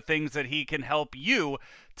some of the things that he can help you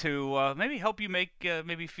to maybe help you make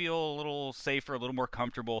maybe feel a little safer, a little more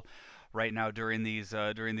comfortable right now during these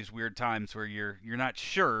weird times where you're not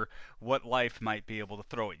sure what life might be able to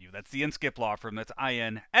throw at you. That's the Inskip Law Firm. That's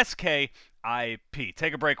INSKIP.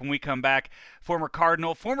 Take a break. When we come back, former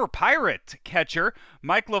Cardinal, former Pirate catcher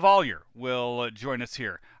Mike LaVallier will join us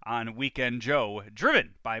here on Weekend Joe,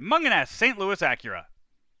 driven by Mungenast St. Louis Acura.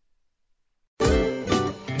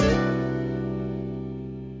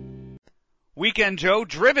 Weekend Joe,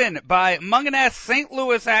 driven by Mungenast St.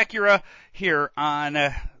 Louis Acura here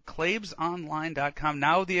on ClaibsOnline.com,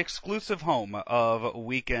 now the exclusive home of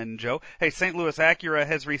Weekend Joe. Hey, St. Louis Acura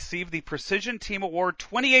has received the Precision Team Award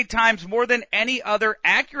 28 times, more than any other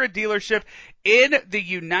Acura dealership in the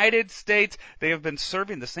United States. They have been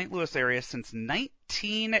serving the St. Louis area since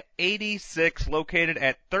 1986, located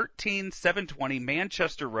at 13720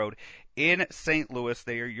 Manchester Road in St. Louis.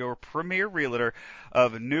 They are your premier realtor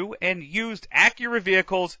of new and used Acura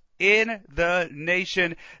vehicles in the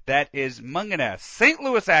nation. That is Mungenast St.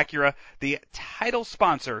 Louis Acura, the title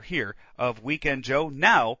sponsor here of Weekend Joe,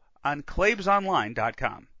 now on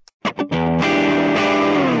ClaibsOnline.com.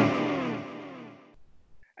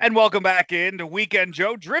 And welcome back into Weekend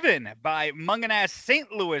Joe, driven by Mungenast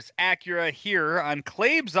St. Louis Acura here on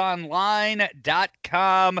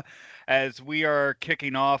ClaibsOnline.com. As we are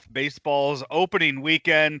kicking off baseball's opening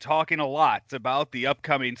weekend, talking a lot about the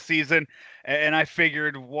upcoming season. And I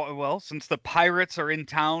figured, well, since the Pirates are in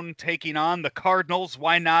town taking on the Cardinals,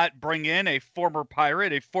 why not bring in a former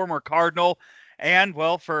Pirate, a former Cardinal, and,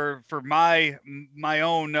 well, for my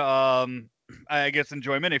own, I guess,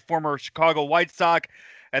 enjoyment, a former Chicago White Sox,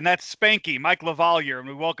 and that's Spanky, Mike LaVallier, and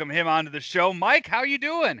we welcome him onto the show. Mike, how you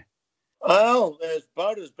doing? Well, it's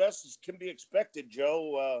about as best as can be expected,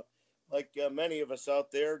 Joe. Like many of us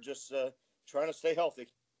out there, just trying to stay healthy.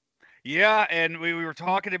 Yeah, and we were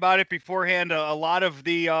talking about it beforehand. A lot of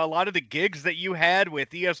the gigs that you had with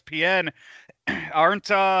ESPN aren't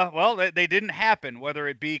they didn't happen, whether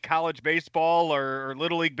it be college baseball or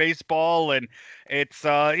little league baseball, and it's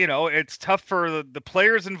it's tough for the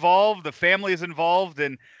players involved, the families involved,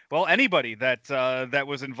 and well, anybody that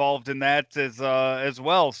was involved in that as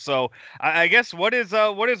well. So I guess what is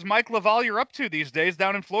Mike LaVallier up to these days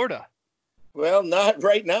down in Florida? Well, not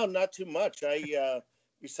right now, not too much. I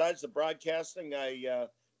besides the broadcasting, I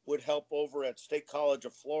would help over at State College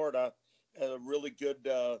of Florida, a really good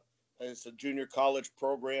it's a junior college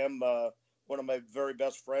program. One of my very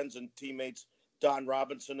best friends and teammates, Don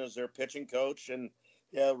Robinson, is their pitching coach, and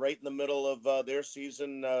right in the middle of their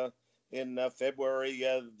season in February,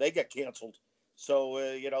 they got canceled.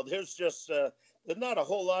 So there's just there's not a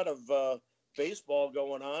whole lot of baseball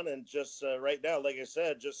going on, and just right now, like I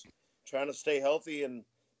said, just trying to stay healthy and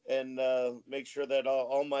make sure that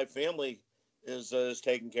all my family is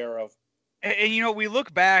taken care of. And we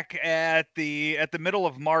look back at the middle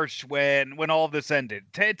of March when all of this ended.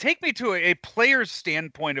 Take me to a player's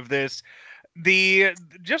standpoint of this,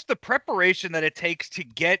 just the preparation that it takes to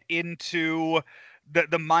get into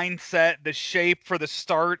the mindset, the shape for the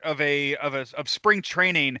start of spring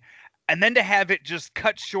training, and then to have it just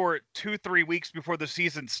cut short 2-3 weeks before the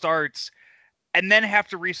season starts, and then have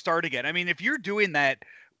to restart again. I mean, if you're doing that,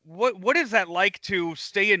 what is that like to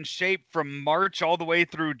stay in shape from March all the way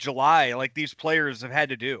through July, like these players have had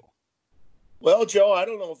to do? Well, Joe, I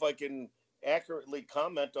don't know if I can accurately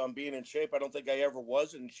comment on being in shape. I don't think I ever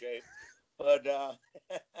was in shape, but and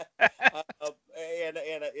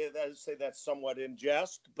I say that's somewhat in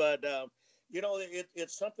jest, but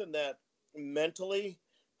it's something that mentally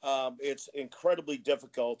it's incredibly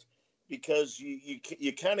difficult, because you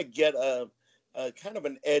kind of get a kind of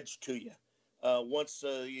an edge to you. Once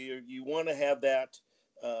you want to have that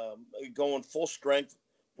going full strength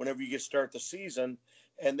whenever you start the season,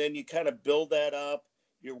 and then you kind of build that up.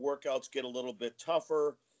 Your workouts get a little bit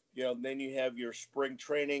tougher. Then you have your spring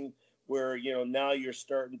training where now you're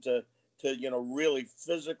starting to really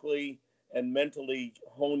physically and mentally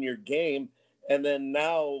hone your game, and then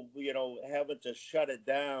now having to shut it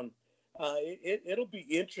down. It'll be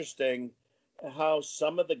interesting how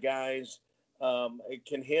some of the guys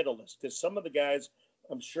can handle this, because some of the guys,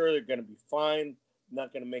 I'm sure they're going to be fine.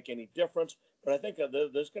 not going to make any difference. But I think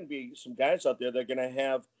there's going to be some guys out there that are going to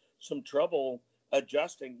have some trouble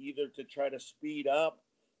adjusting, either to try to speed up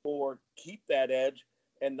or keep that edge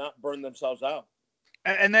and not burn themselves out.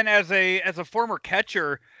 And then as a former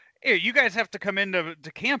catcher, you guys have to come into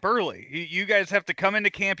camp early. You guys have to come into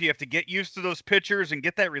camp. You have to get used to those pitchers and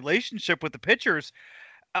get that relationship with the pitchers.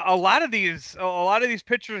 A lot of these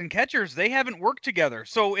pitchers and catchers, they haven't worked together.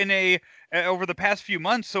 So over the past few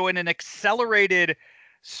months, so in an accelerated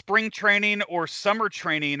spring training or summer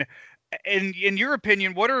training, in your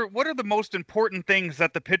opinion, what are the most important things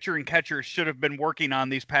that the pitcher and catcher should have been working on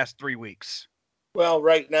these past 3 weeks? Well,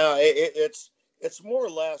 right now it's more or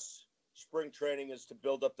less spring training is to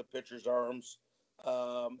build up the pitcher's arms,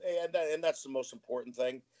 and that's the most important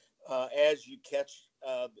thing. As you catch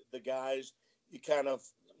the guys, you kind of,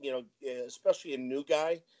 especially a new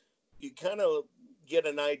guy, you kind of get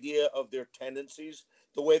an idea of their tendencies,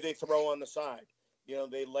 the way they throw on the side.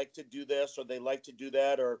 They like to do this or they like to do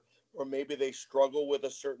that, or maybe they struggle with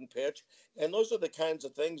a certain pitch. And those are the kinds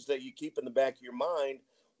of things that you keep in the back of your mind.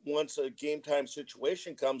 Once a game time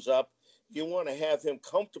situation comes up, you want to have him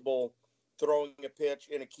comfortable throwing a pitch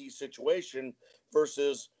in a key situation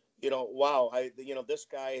versus, wow, this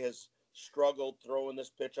guy has struggled throwing this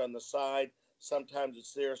pitch on the side. Sometimes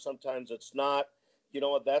it's there, sometimes it's not.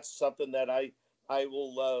 That's something that I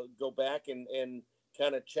will go back and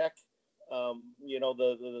kind of check,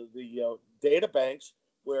 the data banks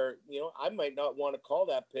where, I might not want to call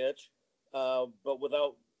that pitch, but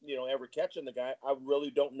without, ever catching the guy, I really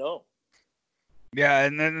don't know. Yeah,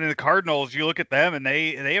 and then the Cardinals, you look at them, and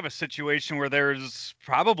they have a situation where there's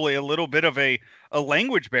probably a little bit of a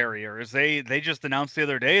language barrier, as they just announced the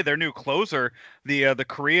other day their new closer, the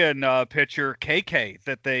Korean pitcher KK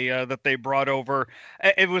that they brought over.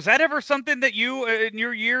 Was that ever something that you in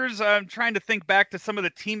your years? I'm trying to think back to some of the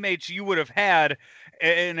teammates you would have had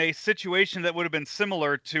in a situation that would have been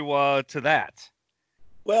similar to that.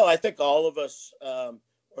 Well, I think all of us,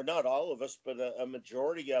 or not all of us, but a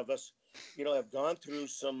majority of us, have gone through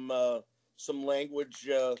some language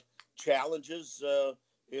challenges.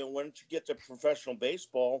 Once you get to professional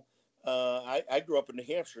baseball, I grew up in New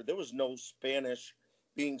Hampshire. There was no Spanish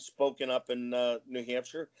being spoken up in New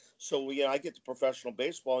Hampshire. So, I get to professional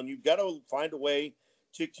baseball, and you've got to find a way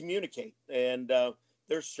to communicate. And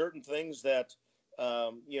there's certain things that,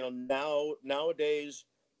 nowadays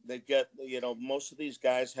they've got, most of these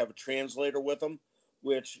guys have a translator with them,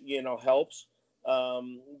 which, helps.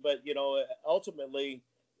 But, ultimately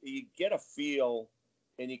you get a feel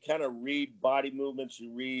and you kind of read body movements,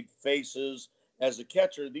 you read faces. As a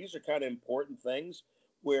catcher, these are kind of important things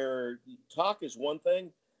where talk is one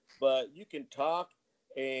thing, but you can talk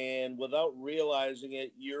and without realizing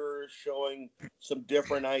it, you're showing some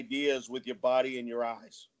different ideas with your body and your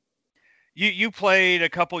eyes. You played a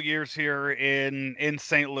couple years here in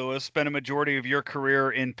St. Louis, spent a majority of your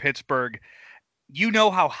career in Pittsburgh. You know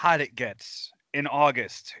how hot it gets in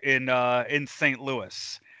August in St.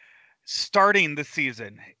 Louis. Starting the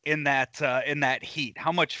season in that heat,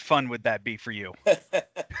 how much fun would that be for you?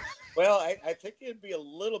 Well, I think it'd be a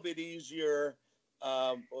little bit easier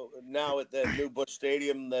now at the new Busch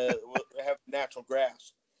Stadium. We have natural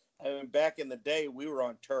grass. I mean, back in the day, we were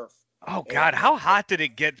on turf. Oh God, how hot did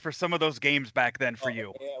it get for some of those games back then for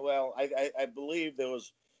you? Yeah, well, I believe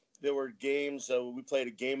there were games. We played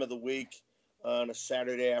a game of the week on a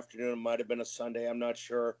Saturday afternoon. It might have been a Sunday. I'm not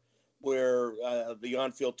sure. Where the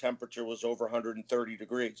on-field temperature was over 130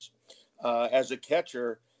 degrees. As a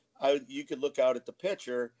catcher, you could look out at the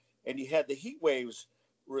pitcher, and you had the heat waves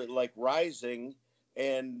rising,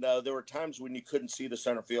 and there were times when you couldn't see the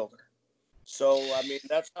center fielder. So, I mean,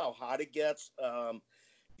 that's how hot it gets.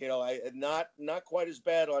 Not quite as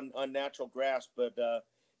bad on natural grass, but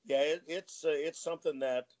it's something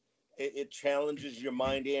that it challenges your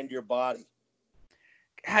mind and your body.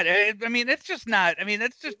 God, I mean, it's just not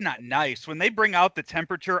nice when they bring out the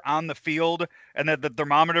temperature on the field and the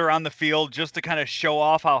thermometer on the field just to kind of show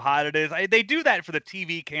off how hot it is. They do that for the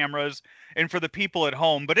TV cameras and for the people at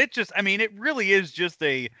home, but it really is just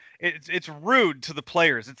it's rude to the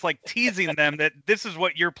players. It's like teasing them that this is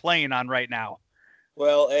what you're playing on right now.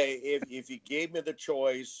 Well, hey, if you gave me the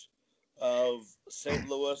choice of St.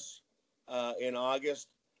 Louis in August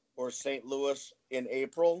or St. Louis in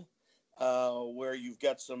April, where you've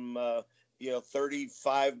got some,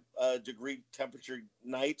 35 degree temperature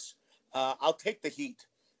nights, I'll take the heat.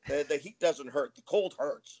 The heat doesn't hurt. The cold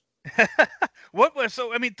hurts.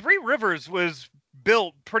 Three Rivers was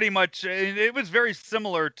built pretty much. It was very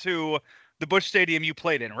similar to the Busch Stadium you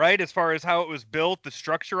played in, right? As far as how it was built, the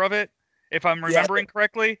structure of it, if I'm remembering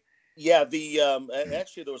correctly. Yeah.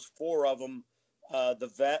 Actually there was four of them.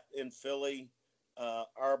 the Vet in Philly,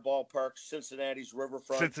 our ballpark, Cincinnati's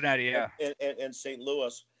Riverfront, Cincinnati, yeah, and St.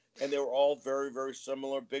 Louis, and they were all very, very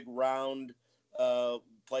similar, big round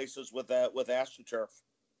places with AstroTurf.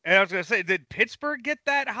 and I was gonna say, did Pittsburgh get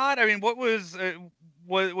that hot? I mean, what was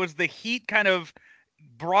the heat kind of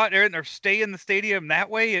brought in or stay in the stadium that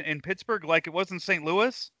way in Pittsburgh like it was in St.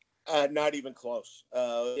 Louis? Not even close.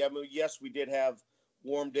 I mean, yes, we did have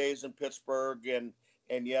warm days in Pittsburgh, and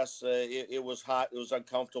yes, it was hot. It was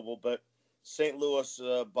uncomfortable, but St. Louis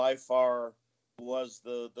by far was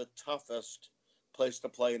the toughest place to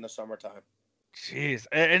play in the summertime. Jeez.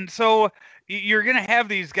 And so you're going to have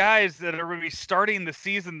these guys that are going to be starting the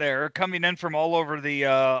season there, coming in from all over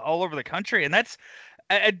the country. And that's,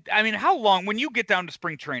 I mean, how long, when you get down to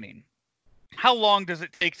spring training, how long does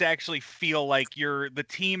it take to actually feel like the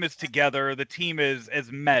team is together, the team is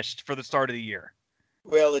meshed for the start of the year?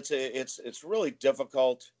 Well, it's really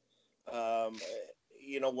difficult.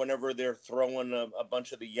 Whenever they're throwing a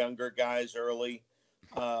bunch of the younger guys early,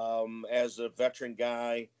 as a veteran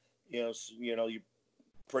guy, you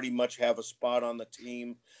pretty much have a spot on the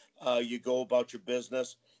team. You go about your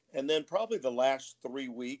business, and then probably the last 3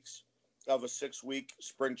 weeks of a 6-week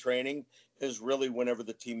spring training is really whenever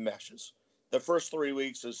the team meshes. The first 3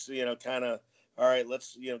 weeks is, kind of, all right,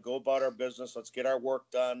 let's, go about our business. Let's get our work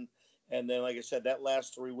done. And then, like I said, that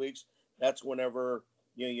last 3 weeks, that's whenever,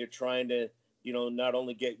 you're trying to, not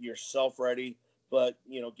only get yourself ready, but,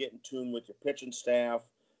 get in tune with your pitching staff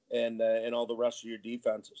and all the rest of your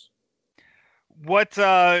defenses. What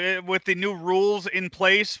with the new rules in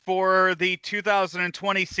place for the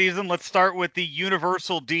 2020 season, let's start with the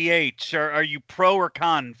universal DH. Are you pro or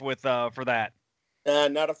con with for that?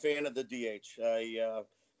 Not a fan of the DH.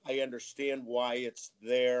 I understand why it's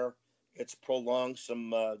there. It's prolonged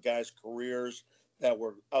some guys' careers that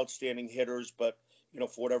were outstanding hitters, but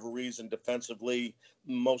for whatever reason, defensively,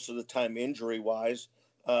 most of the time injury-wise,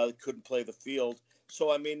 couldn't play the field. So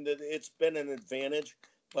I mean, it's been an advantage.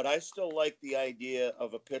 But I still like the idea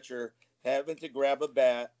of a pitcher having to grab a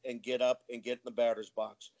bat and get up and get in the batter's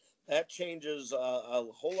box. That changes a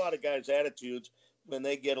whole lot of guys' attitudes when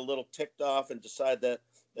they get a little ticked off and decide that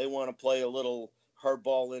they want to play a little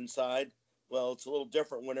hardball inside. Well, it's a little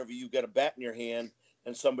different whenever you get a bat in your hand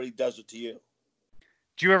and somebody does it to you.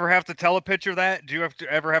 Do you ever have to tell a pitcher that? Do you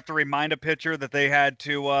ever have to remind a pitcher that they had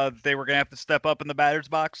to they were going to have to step up in the batter's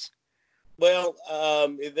box? Well,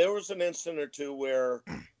 there was an incident or two where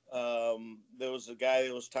there was a guy,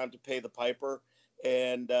 it was time to pay the piper,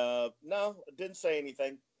 and no, didn't say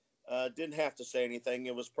anything. Didn't have to say anything.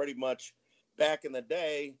 It was pretty much back in the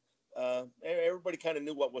day, everybody kind of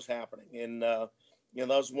knew what was happening. And, that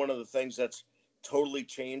was one of the things that's totally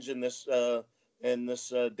changed in this day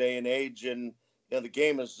and age. And, the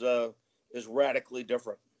game is radically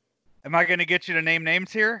different. Am I going to get you to name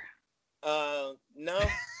names here? No.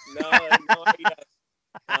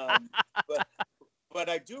 But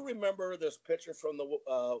I do remember this pitcher from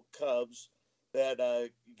the Cubs that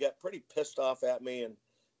got pretty pissed off at me,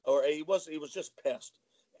 or he was just pissed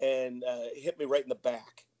and hit me right in the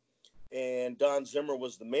back. And Don Zimmer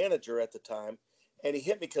was the manager at the time, and he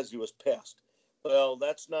hit me because he was pissed. Well,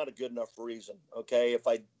 that's not a good enough reason. Okay, if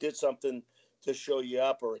I did something to show you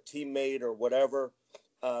up, or a teammate or whatever,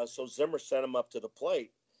 so Zimmer sent him up to the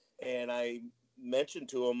plate, and I mentioned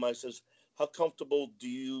to him, I says, how comfortable do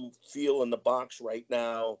you feel in the box right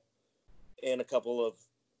now? And a couple of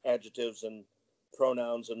adjectives and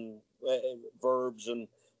pronouns and verbs and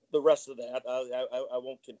the rest of that. I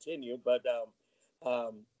won't continue, but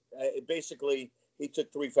basically he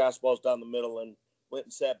took 3 fastballs down the middle and went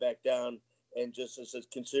and sat back down and just says,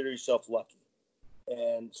 consider yourself lucky.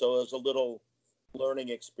 And so it was a little learning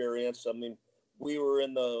experience. I mean, we were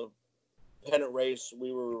in the pennant race.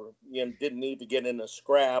 We were, didn't need to get in a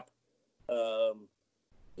scrap,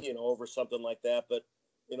 over something like that. But,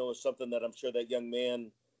 it was something that I'm sure that young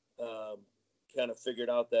man kind of figured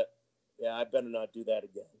out that, yeah, I better not do that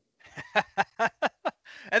again.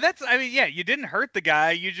 And that's, you didn't hurt the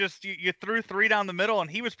guy. You just, you threw 3 down the middle, and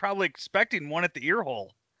he was probably expecting one at the ear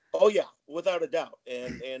hole. Oh, yeah, without a doubt.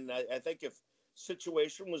 And I think if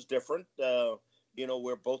situation was different,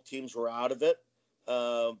 where both teams were out of it,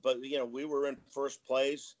 but we were in first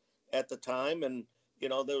place at the time, and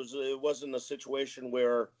it wasn't a situation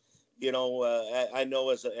where I know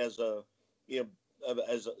as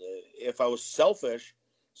if I was selfish,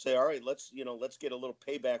 say, all right, let's get a little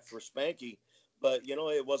payback for Spanky, but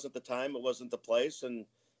it wasn't the time, it wasn't the place, and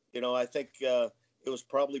I think it was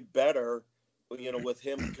probably better with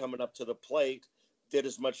him coming up to the plate, did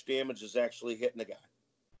as much damage as actually hitting the guy.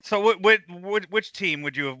 So which team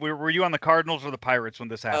would you have? Were you on the Cardinals or the Pirates when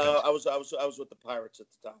this happened? I was with the Pirates at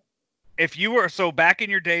the time. If you were so back in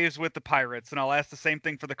your days with the Pirates, and I'll ask the same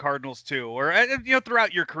thing for the Cardinals too, or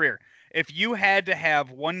throughout your career, if you had to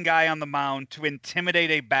have one guy on the mound to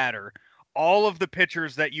intimidate a batter, all of the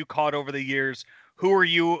pitchers that you caught over the years, who are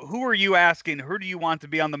you asking? Who do you want to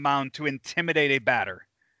be on the mound to intimidate a batter?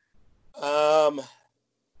 I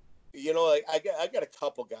got a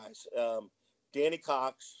couple guys. Danny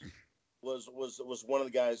Cox was one of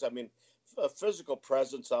the guys. I mean, a physical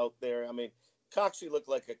presence out there. I mean, Coxie looked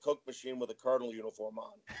like a Coke machine with a Cardinal uniform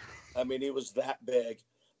on. I mean, he was that big.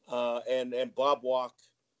 And Bob Walk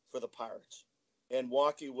for the Pirates. And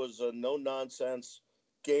Walkie was a no nonsense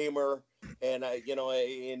gamer, and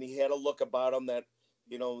and he had a look about him that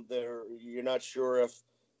you're not sure if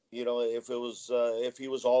if he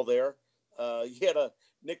was all there. He had a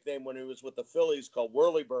nickname when he was with the Phillies called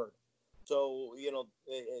Whirly Bird. So you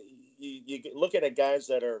look at guys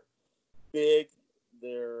that are big,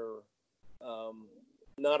 they're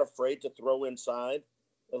not afraid to throw inside,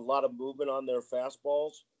 a lot of movement on their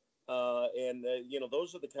fastballs, and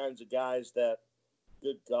those are the kinds of guys that,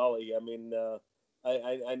 good golly, I mean,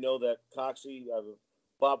 I know that Coxie,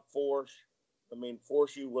 Bob Forsch. I mean,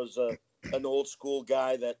 Forschy was an old school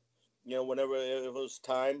guy that whenever it was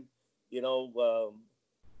time, he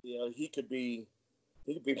could be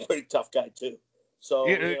a pretty tough guy too. So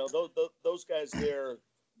those guys there,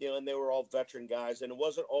 and they were all veteran guys, and it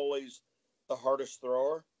wasn't always the hardest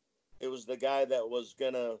thrower. It was the guy that was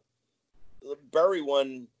gonna bury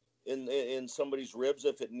one in somebody's ribs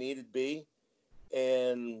if it needed be,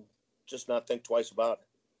 and just not think twice about it.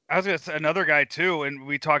 I was going to say another guy too, and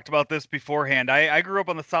we talked about this beforehand. I grew up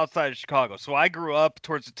on the south side of Chicago, so I grew up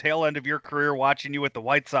towards the tail end of your career watching you with the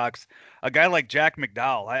White Sox. A guy like Jack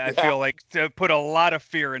McDowell, I feel like to put a lot of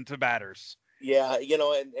fear into batters. Yeah,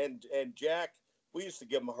 and Jack, we used to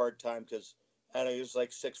give him a hard time because he was like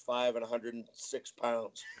 6'5" and 106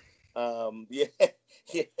 pounds. I mean,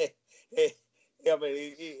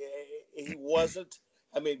 he wasn't.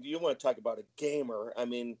 I mean, you want to talk about a gamer? I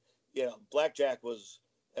mean, Blackjack was.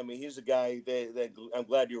 I mean, he's a guy that I'm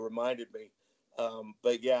glad you reminded me.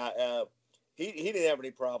 But yeah, he didn't have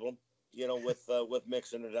any problem, with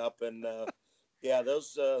mixing it up. And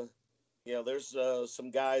those, there's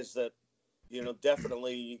some guys that,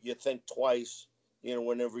 definitely you think twice,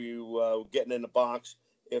 whenever you getting in the box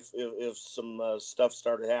if some stuff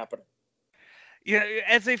started happening. Yeah,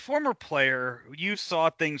 as a former player, you saw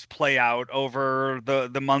things play out over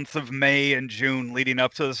the months of May and June leading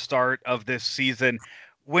up to the start of this season.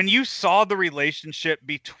 When you saw the relationship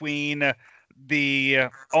between the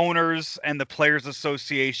owners and the Players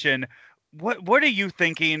Association, what are you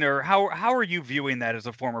thinking, or how are you viewing that as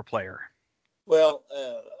a former player? Well,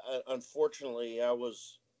 unfortunately, I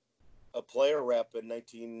was a player rep in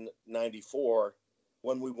 1994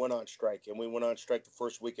 when we went on strike, and we went on strike the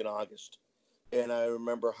first week in August. And I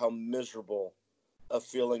remember how miserable a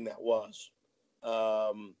feeling that was.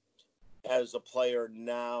 As a player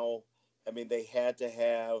now, I mean, they had to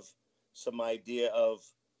have some idea of,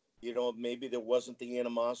 maybe there wasn't the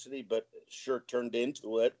animosity, but sure turned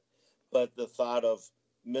into it. But the thought of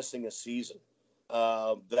missing a season,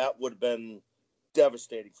 that would have been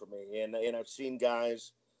devastating for me. And I've seen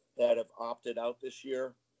guys that have opted out this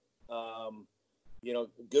year.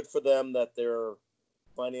 Good for them that they're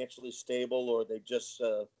financially stable, or they just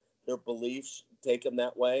their beliefs take them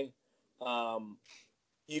that way.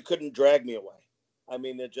 You couldn't drag me away. I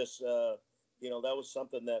mean, it just that was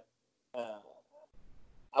something that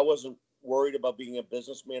I wasn't worried about being a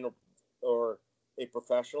businessman or a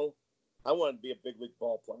professional. I wanted to be a big league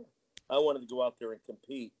ball player. I wanted to go out there and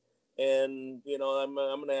compete. And I'm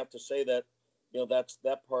going to have to say that that's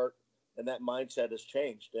that part, and that mindset has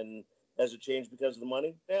changed. And has it changed because of the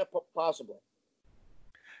money? Yeah, possibly.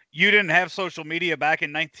 You didn't have social media back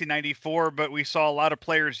in 1994, but we saw a lot of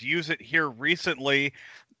players use it here recently.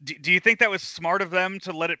 Do you think that was smart of them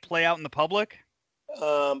to let it play out in the public?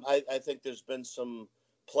 I think there's been some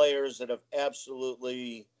players that have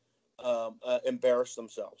absolutely embarrassed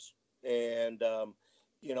themselves. And,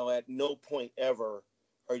 at no point ever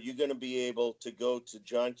are you going to be able to go to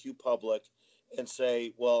John Q. Public and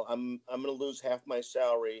say, well, I'm going to lose half my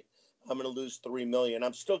salary. I'm going to lose $3 million.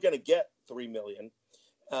 I'm still going to get $3 million.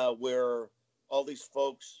 Where all these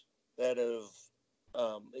folks that have,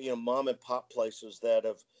 mom and pop places that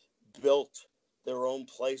have built their own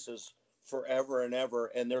places forever and ever,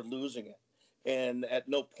 and they're losing it. And at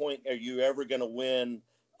no point are you ever going to win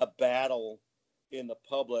a battle in the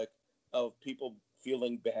public of people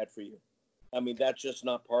feeling bad for you. I mean, that's just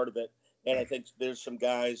not part of it. And I think there's some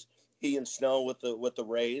guys, Ian Snow with the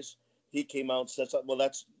Rays. He came out and said something. Well,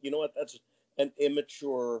 that's an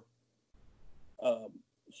immature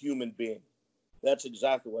human being. That's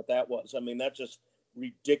exactly what that was. I mean, that's just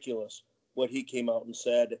ridiculous what he came out and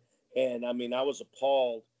said. And I mean, I was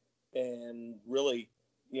appalled and really,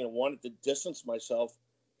 wanted to distance myself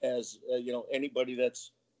as, anybody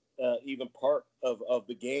that's even part of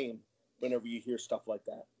the game whenever you hear stuff like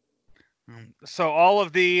that. So all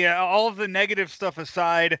of the negative stuff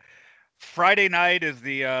aside, Friday night is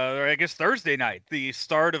or I guess Thursday night, the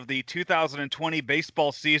start of the 2020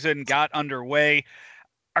 baseball season got underway.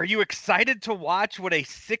 Are you excited to watch what a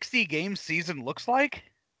 60-game season looks like?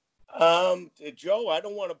 Joe, I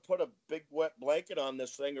don't want to put a big wet blanket on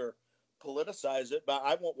this thing or politicize it, but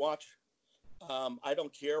I won't watch. I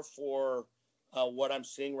don't care for what I'm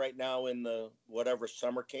seeing right now in the whatever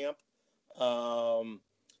summer camp.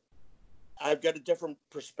 I've got a different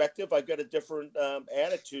perspective. I've got a different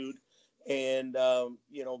attitude, and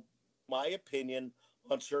my opinion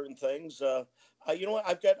on certain things. I've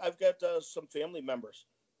got some family members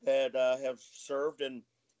that have served and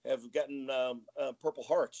have gotten Purple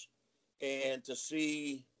Hearts, and to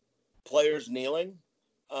see players kneeling,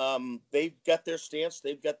 they've got their stance,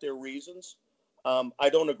 they've got their reasons. I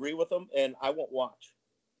don't agree with them, and I won't watch.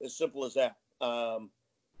 As simple as that.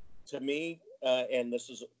 To me, and this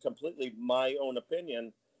is completely my own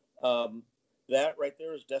opinion, that right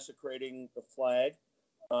there is desecrating the flag.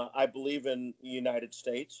 I believe in the United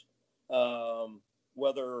States.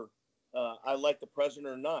 Whether I like the president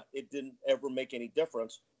or not, it didn't ever make any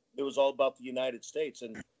difference. It was all about the United States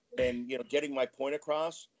and getting my point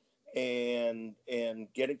across and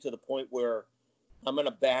getting to the point where I'm going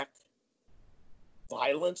to back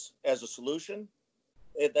violence as a solution.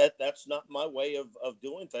 That's not my way of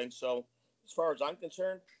doing things. So as far as I'm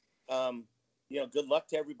concerned, good luck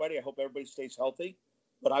to everybody. I hope everybody stays healthy,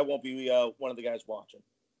 but I won't be one of the guys watching.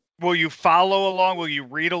 Will you follow along? Will you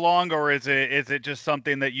read along, or is it just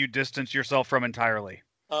something that you distance yourself from entirely?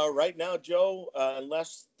 Right now, Joe,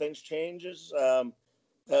 unless things changes,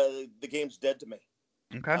 the game's dead to me.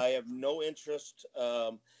 Okay. I have no interest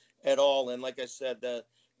at all. And like I said,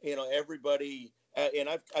 everybody, and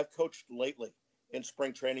I've coached lately in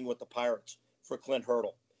spring training with the Pirates for Clint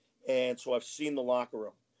Hurdle. And so I've seen the locker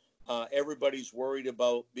room. Everybody's worried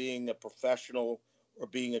about being a professional or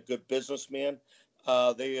being a good businessman.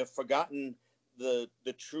 They have forgotten the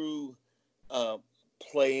true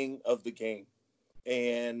playing of the game,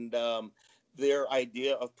 and their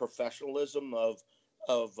idea of professionalism of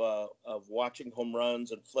watching home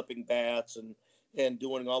runs and flipping bats and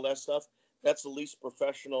doing all that stuff. That's the least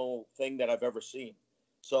professional thing that I've ever seen.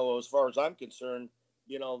 So as far as I'm concerned,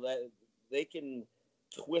 that they can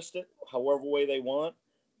twist it however way they want,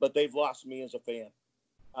 but they've lost me as a fan.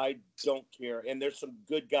 I don't care. And there's some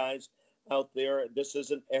good guys out there. This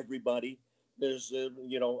isn't everybody. There's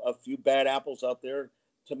a few bad apples out there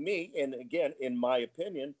to me, and again, in my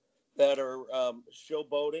opinion, that are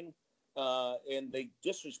showboating and they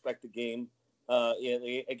disrespect the game.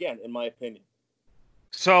 Again, in my opinion.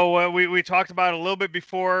 So we talked about a little bit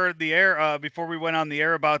before the air, before we went on the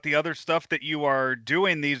air, about the other stuff that you are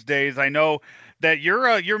doing these days. I know that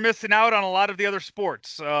you're missing out on a lot of the other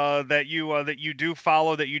sports that you do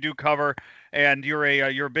follow, that you do cover, and you're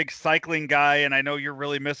a big cycling guy. And I know you're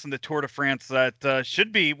really missing the Tour de France that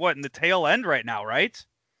should be in the tail end right now, right?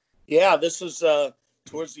 Yeah, this is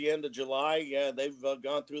towards the end of July. Yeah, they've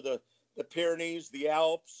gone through the Pyrenees, the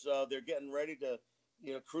Alps. They're getting ready to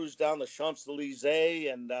cruise down the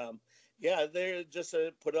Champs-Élysées, and they're just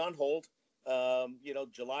put it on hold.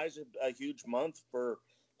 July's a huge month for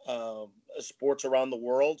sports around the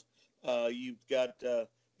world. You've got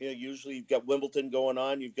usually you've got Wimbledon going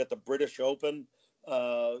on. You've got the British Open.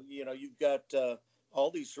 You've got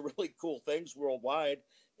all these really cool things worldwide,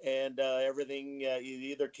 and everything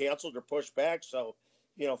either canceled or pushed back. So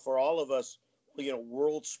for all of us,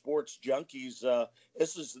 world sports junkies,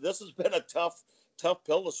 this has been a tough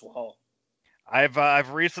pill to swallow. I've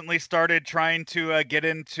recently started trying to get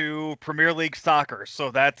into Premier League soccer,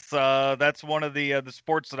 so that's one of the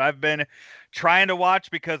sports that I've been trying to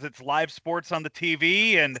watch because it's live sports on the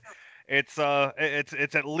TV, and it's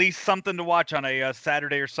at least something to watch on a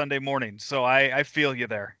Saturday or Sunday morning. So I feel you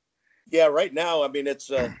there. Yeah, right now, I mean, it's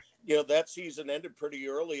that season ended pretty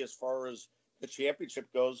early as far as the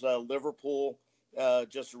championship goes. Liverpool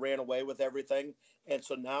just ran away with everything, and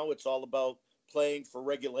so now it's all about playing for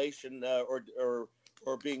regulation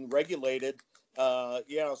or being regulated. I'm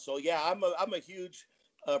a huge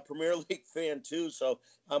Premier League fan too. So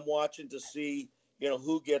I'm watching to see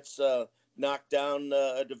who gets knocked down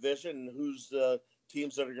a division and who's the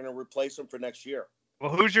teams that are going to replace them for next year. Well,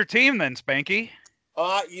 who's your team then, Spanky?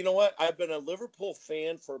 You know what? I've been a Liverpool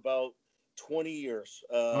fan for about 20 years.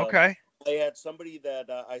 Okay. I had somebody that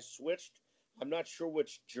I switched. I'm not sure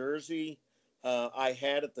which jersey I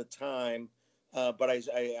had at the time, but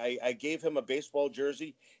I gave him a baseball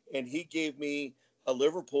jersey, and he gave me a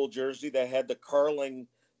Liverpool jersey that had the Carling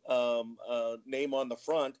name on the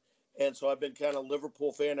front. And so I've been kind of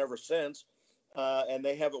Liverpool fan ever since. And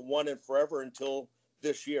they haven't won in forever until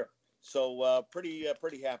this year. So pretty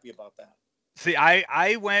happy about that. See,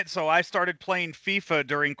 I started playing FIFA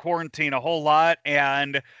during quarantine a whole lot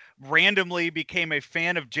and randomly became a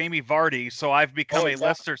fan of Jamie Vardy. So I've become a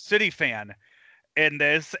Leicester City fan in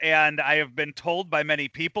this, and I have been told by many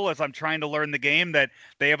people as I'm trying to learn the game that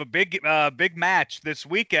they have a big match this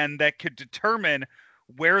weekend that could determine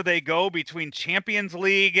where they go between Champions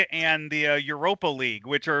League and the Europa League,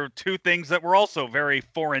 which are two things that were also very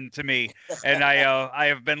foreign to me. And I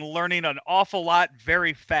have been learning an awful lot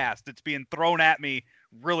very fast. It's being thrown at me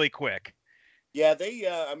really quick. Yeah,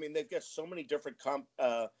 they've got so many different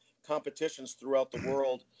competitions throughout the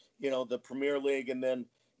world, the Premier League. And then,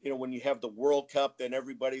 when you have the World Cup, then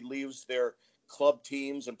everybody leaves their club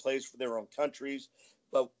teams and plays for their own countries.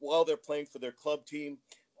 But while they're playing for their club team,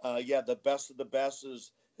 the best of the best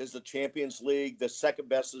is the Champions League. The second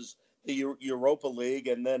best is the Europa League.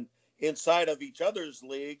 And then inside of each other's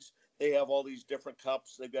leagues, they have all these different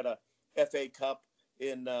cups. They've got a FA Cup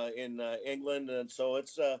in England. And so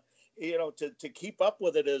it's, to keep up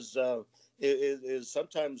with it is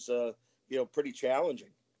sometimes, pretty challenging.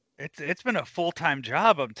 It's been a full-time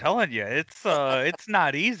job, I'm telling you. It's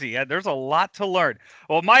not easy. There's a lot to learn.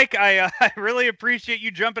 Well, Mike, I really appreciate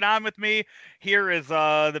you jumping on with me here as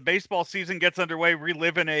the baseball season gets underway,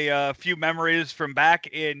 reliving a few memories from back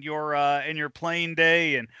in your playing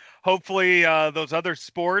day, and hopefully those other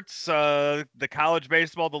sports, the college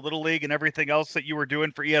baseball, the Little League, and everything else that you were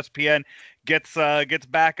doing for ESPN gets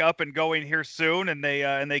back up and going here soon, and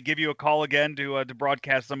they give you a call again to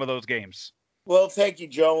broadcast some of those games. Well, thank you,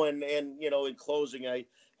 Joe. And in closing, I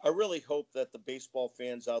really hope that the baseball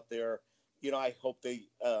fans out there, I hope they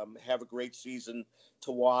have a great season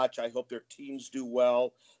to watch. I hope their teams do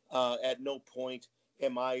well. At no point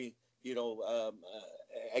am I,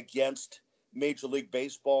 against Major League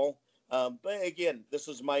Baseball. But again, this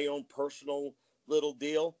is my own personal little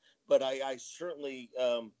deal. But I certainly,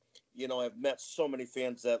 have met so many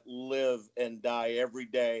fans that live and die every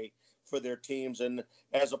day for their teams. And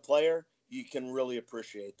as a player, you can really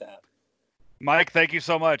appreciate that. Mike, thank you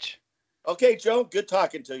so much. Okay, Joe, good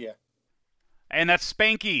talking to you. And that's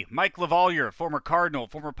Spanky, Mike LaVallier, former Cardinal,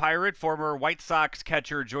 former Pirate, former White Sox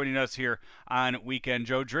catcher, joining us here on Weekend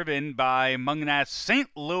Joe, driven by Mungenast St.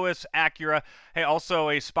 Louis Acura. Hey, also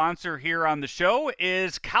a sponsor here on the show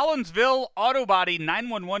is Collinsville Auto Body,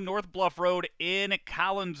 911 North Bluff Road in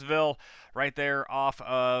Collinsville, right there off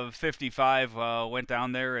of 55. Went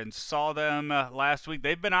down there and saw them last week.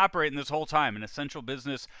 They've been operating this whole time, an essential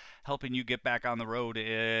business helping you get back on the road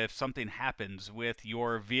if something happens with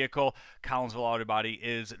your vehicle. Collinsville Auto Body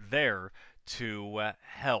is there to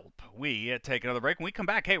help. We take another break. When we come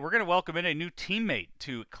back, hey, we're going to welcome in a new teammate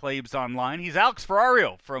to Claibs Online. He's Alex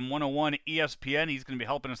Ferrario from 101 ESPN. He's going to be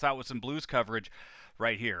helping us out with some Blues coverage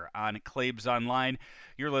right here on Claibs Online.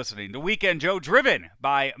 You're listening to Weekend Joe, driven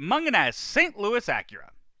by Mungenast St. Louis Acura.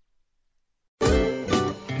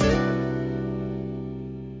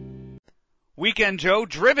 Weekend Joe,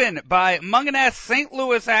 driven by Mungenast St.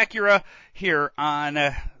 Louis Acura here on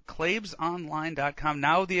ClaibsOnline.com,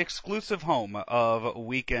 now the exclusive home of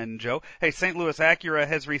Weekend Joe. Hey, St. Louis Acura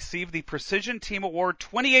has received the Precision Team Award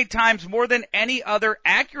 28 times, more than any other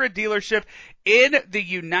Acura dealership in the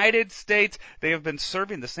United States. They have been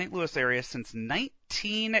serving the St. Louis area since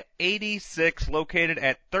 1986, located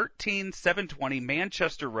at 13720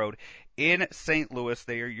 Manchester Road in St. Louis.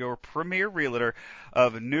 They are your premier realtor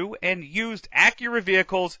of new and used Acura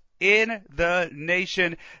vehicles in the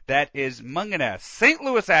nation. That is Mungenast St.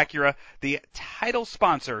 Louis Acura, the title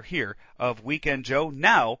sponsor here of Weekend Joe,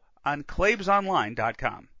 now on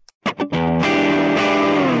ClaibsOnline.com.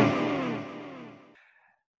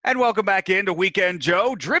 And welcome back into Weekend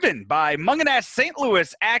Joe, driven by Mungenast St.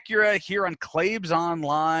 Louis Acura here on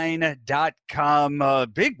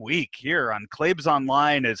ClaibsOnline.com. Big week here on Claibs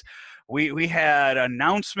Online as we had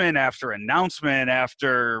announcement after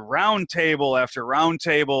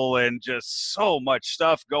roundtable and just so much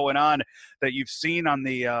stuff going on that you've seen on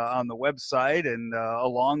the website, and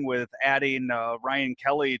along with adding Ryan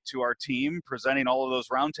Kelly to our team, presenting all of those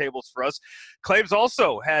roundtables for us. Claibs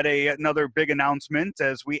also had another big announcement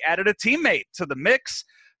as we added a teammate to the mix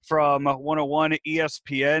from 101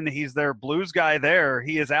 ESPN. He's their Blues guy there.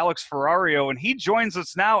 He is Alex Ferrario, and he joins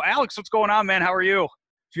us now. Alex, what's going on, man? How are you?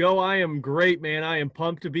 Joe, I am great, man. I am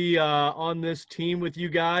pumped to be on this team with you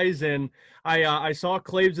guys. And I saw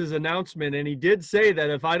Claves' announcement, and he did say that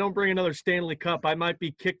if I don't bring another Stanley Cup, I might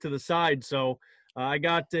be kicked to the side. So I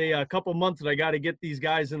got a couple months that I got to get these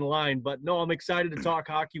guys in line. But, no, I'm excited to talk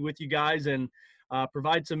hockey with you guys and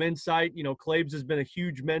provide some insight. You know, Claves has been a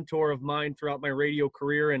huge mentor of mine throughout my radio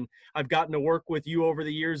career, and I've gotten to work with you over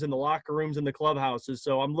the years in the locker rooms and the clubhouses.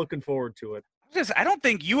 So I'm looking forward to it. I don't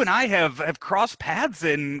think you and I have crossed paths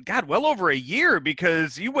in, God, well over a year,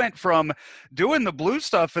 because you went from doing the Blues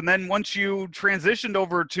stuff, and then once you transitioned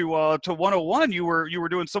over to 101, you were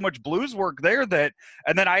doing so much Blues work there that,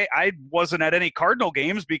 and then I wasn't at any Cardinal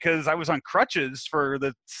games because I was on crutches for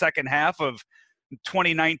the second half of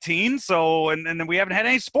 2019. So, and then we haven't had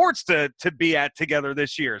any sports to be at together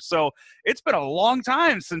this year. So it's been a long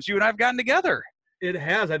time since you and I've gotten together. It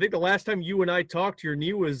has. I think the last time you and I talked, your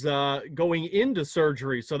knee was going into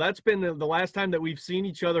surgery. So that's been the last time that we've seen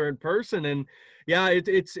each other in person. And yeah,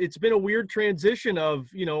 it's been a weird transition of,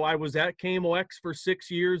 you know, I was at KMOX for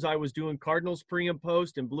 6 years. I was doing Cardinals pre and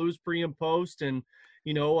post and Blues pre and post. And,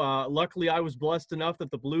 you know, luckily I was blessed enough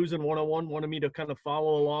that the Blues and 101 wanted me to kind of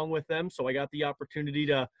follow along with them. So I got the opportunity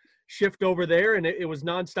to shift over there, and it was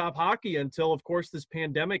nonstop hockey until, of course, this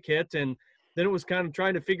pandemic hit. And then it was kind of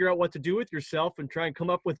trying to figure out what to do with yourself and try and come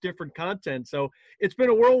up with different content. So it's been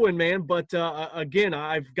a whirlwind, man. But again,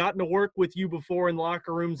 I've gotten to work with you before in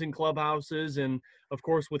locker rooms and clubhouses and, of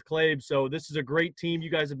course, with Clave. So this is a great team. You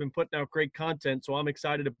guys have been putting out great content. So I'm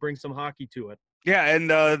excited to bring some hockey to it. Yeah, and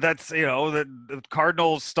that's, you know, the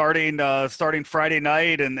Cardinals starting Friday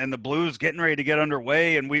night and the Blues getting ready to get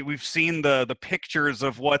underway. And we've seen the pictures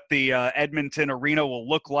of what the Edmonton arena will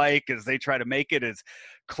look like as they try to make it as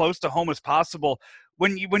close to home as possible.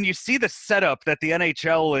 When you see the setup that the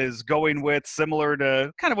NHL is going with, similar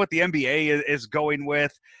to kind of what the NBA is going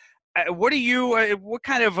with, what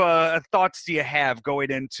kind of thoughts do you have going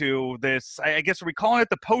into this? I guess, are we calling it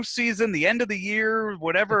the postseason, the end of the year,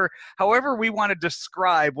 whatever, however we want to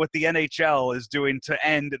describe what the NHL is doing to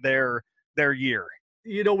end their year?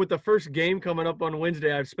 You know, with the first game coming up on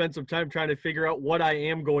Wednesday, I've spent some time trying to figure out what I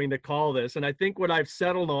am going to call this. And I think what I've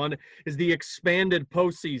settled on is the expanded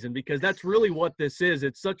postseason, because that's really what this is.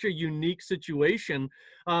 It's such a unique situation.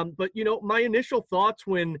 But, you know, my initial thoughts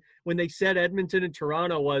when they said Edmonton and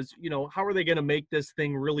Toronto was, you know, how are they going to make this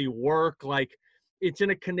thing really work? Like, it's in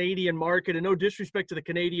a Canadian market, and no disrespect to the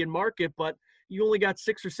Canadian market, but you only got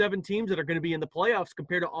 6 or 7 teams that are going to be in the playoffs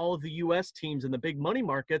compared to all of the U.S. teams in the big money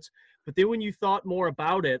markets. But then when you thought more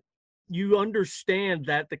about it, you understand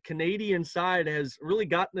that the Canadian side has really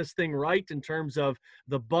gotten this thing right in terms of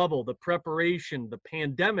the bubble, the preparation, the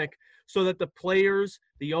pandemic, so that the players,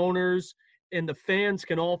 the owners, and the fans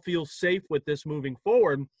can all feel safe with this moving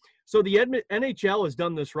forward. So the NHL has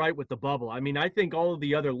done this right with the bubble. I mean, I think all of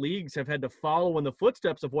the other leagues have had to follow in the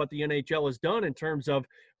footsteps of what the NHL has done in terms of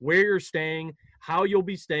where you're staying, how you'll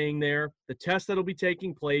be staying there, the tests that'll be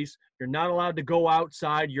taking place. You're not allowed to go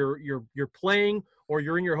outside. You're playing, or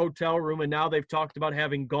you're in your hotel room, and now they've talked about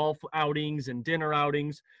having golf outings and dinner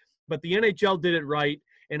outings. But the NHL did it right,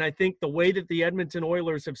 and I think the way that the Edmonton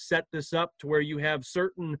Oilers have set this up to where you have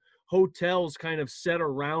certain hotels kind of set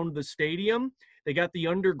around the stadium. They got the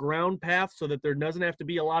underground path so that there doesn't have to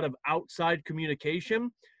be a lot of outside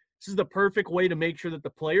communication. This is the perfect way to make sure that the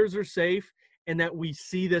players are safe and that we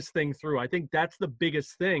see this thing through. I think that's the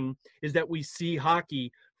biggest thing, is that we see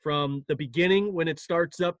hockey from the beginning when it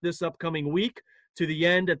starts up this upcoming week to the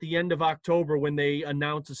end at the end of October when they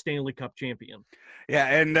announce a Stanley Cup champion. Yeah,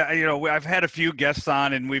 and you know, I've had a few guests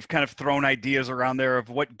on, and we've kind of thrown ideas around there of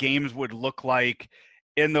what games would look like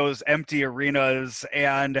in those empty arenas,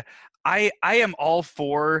 and I am all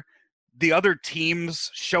for the other teams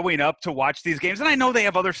showing up to watch these games. And I know they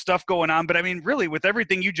have other stuff going on, but I mean, really, with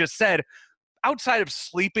everything you just said, outside of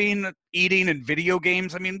sleeping, eating, and video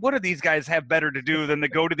games, I mean, what do these guys have better to do than to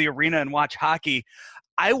go to the arena and watch hockey?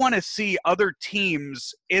 I want to see other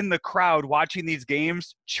teams in the crowd watching these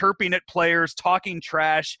games, chirping at players, talking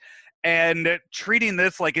trash, and treating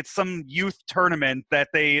this like it's some youth tournament that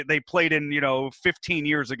they played in, 15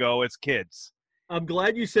 years ago as kids. I'm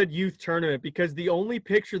glad you said youth tournament, because the only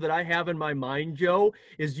picture that I have in my mind, Joe,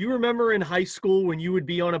 is you remember in high school when you would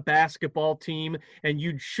be on a basketball team and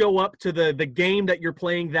you'd show up to the game that you're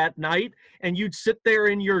playing that night, and you'd sit there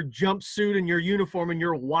in your jumpsuit and your uniform and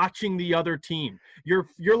you're watching the other team.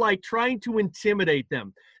 You're like trying to intimidate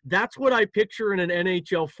them. That's what I picture in an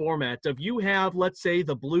NHL format. If you have, let's say,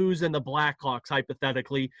 the Blues and the Blackhawks,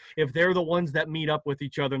 hypothetically, if they're the ones that meet up with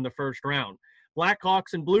each other in the first round.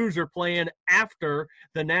 Blackhawks and Blues are playing after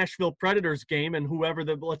the Nashville Predators game, and whoever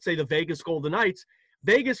let's say the Vegas Golden Knights,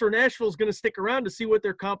 Vegas or Nashville is going to stick around to see what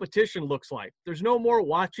their competition looks like. There's no more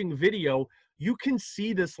watching video. You can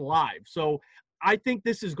see this live. So I think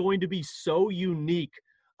this is going to be so unique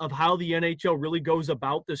of how the NHL really goes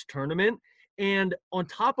about this tournament. And on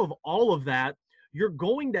top of all of that, you're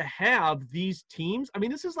going to have these teams. I mean,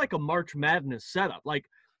 this is like a March Madness setup. Like,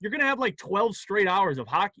 you're going to have like 12 straight hours of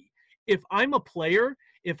hockey. If I'm a player,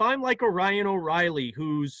 if I'm like a Ryan O'Reilly,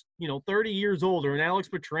 who's, 30 years old, or an Alex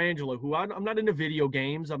Pietrangelo, who I'm not into video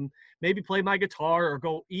games, I'm maybe play my guitar or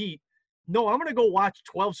go eat. No, I'm going to go watch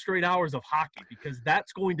 12 straight hours of hockey, because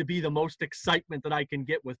that's going to be the most excitement that I can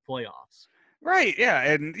get with playoffs. Right, yeah,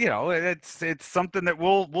 and it's something that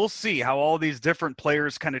we'll see how all these different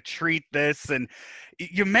players kind of treat this. And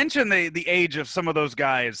you mentioned the age of some of those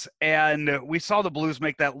guys, and we saw the Blues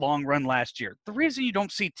make that long run last year. The reason you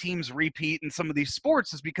don't see teams repeat in some of these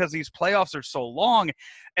sports is because these playoffs are so long,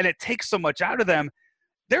 and it takes so much out of them.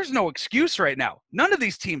 There's no excuse right now. None of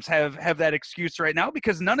these teams have that excuse right now,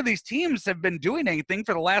 because none of these teams have been doing anything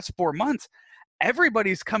for the last 4 months.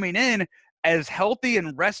 Everybody's coming in as healthy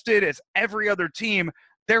and rested as every other team.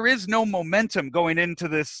 There is no momentum going into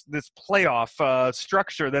this playoff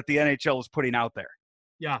structure that the NHL is putting out there.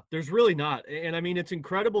 Yeah, there's really not. And I mean, it's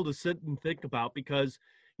incredible to sit and think about, because,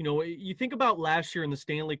 you think about last year in the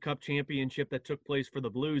Stanley Cup championship that took place for the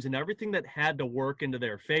Blues, and everything that had to work into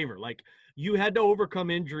their favor. Like, you had to overcome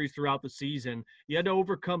injuries throughout the season. You had to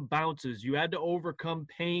overcome bounces. You had to overcome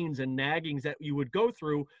pains and naggings that you would go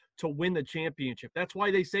through to win the championship. That's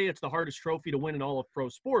why they say it's the hardest trophy to win in all of pro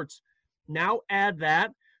sports. Now add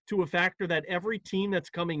that to a factor that every team that's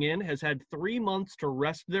coming in has had 3 months to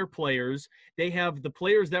rest their players. They have the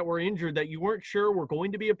players that were injured that you weren't sure were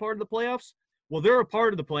going to be a part of the playoffs. Well, they're a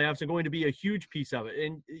part of the playoffs and going to be a huge piece of it.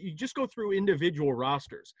 And you just go through individual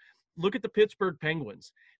rosters. Look at the Pittsburgh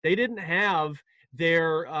Penguins. They didn't have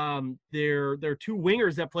their two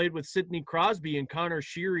wingers that played with Sidney Crosby and Connor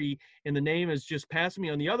Sheary, and the name is just passing me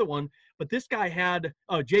on the other one. But this guy had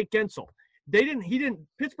Jake Gensel.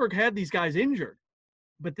 Pittsburgh had these guys injured,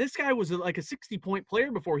 but this guy was like a 60-point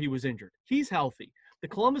player before he was injured. He's healthy. The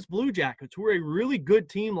Columbus Blue Jackets, who were a really good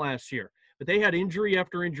team last year, but they had injury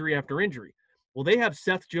after injury after injury. Well, they have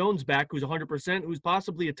Seth Jones back, who's 100%, who's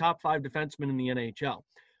possibly a top 5 defenseman in the NHL.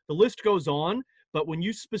 The list goes on, but when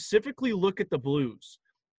you specifically look at the Blues,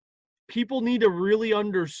 people need to really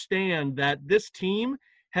understand that this team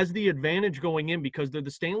has the advantage going in because they're the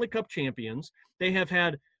Stanley Cup champions. They have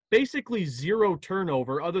had basically zero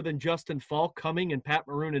turnover other than Justin Falk coming and Pat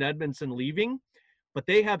Maroon and Edmondson leaving, but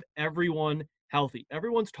they have everyone healthy.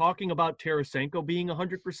 Everyone's talking about Tarasenko being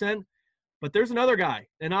 100%, but there's another guy,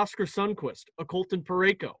 an Oscar Sundqvist, a Colton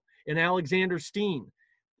Parayko, an Alexander Steen.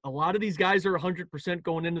 A lot of these guys are 100%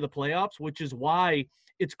 going into the playoffs, which is why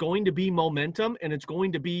it's going to be momentum, and it's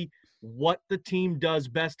going to be what the team does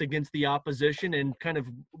best against the opposition and kind of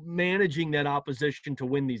managing that opposition to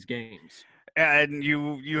win these games. And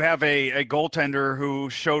you have a goaltender who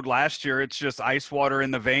showed last year it's just ice water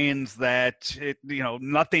in the veins, that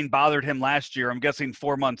nothing bothered him last year. I'm guessing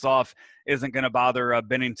 4 months off isn't going to bother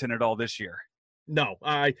Binnington at all this year. No,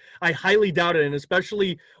 I highly doubt it, and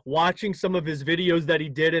especially watching some of his videos that he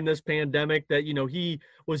did in this pandemic that, he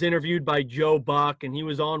was interviewed by Joe Buck, and he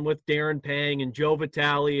was on with Darren Pang and Joe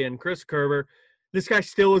Vitale and Chris Kerber. This guy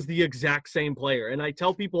still is the exact same player, and I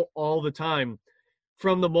tell people all the time,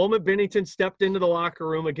 from the moment Binnington stepped into the locker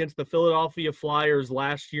room against the Philadelphia Flyers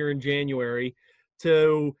last year in January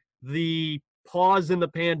to the pause in the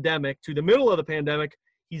pandemic to the middle of the pandemic,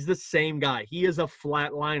 he's the same guy. He is a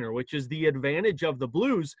flatliner, which is the advantage of the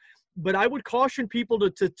Blues. But I would caution people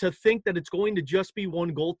to think that it's going to just be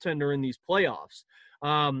one goaltender in these playoffs.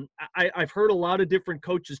 I've heard a lot of different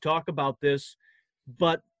coaches talk about this,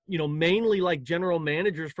 but mainly like general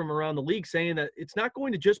managers from around the league saying that it's not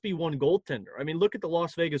going to just be one goaltender. I mean, look at the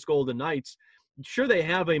Las Vegas Golden Knights. Sure, they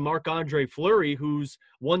have a Marc-Andre Fleury who's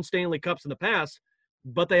won Stanley Cups in the past,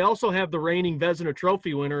 but they also have the reigning Vezina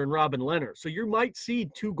Trophy winner in Robin Lehner. So you might see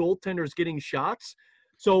two goaltenders getting shots.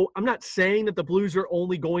 So I'm not saying that the Blues are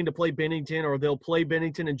only going to play Binnington or they'll play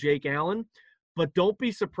Binnington and Jake Allen, but don't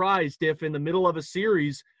be surprised if in the middle of a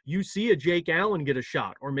series you see a Jake Allen get a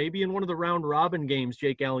shot, or maybe in one of the round robin games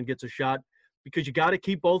Jake Allen gets a shot, because you got to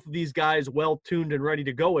keep both of these guys well tuned and ready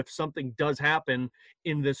to go if something does happen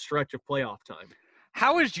in this stretch of playoff time.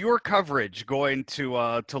 How is your coverage going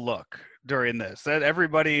to look during this?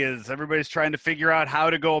 Everybody's trying to figure out how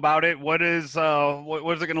to go about it. What is it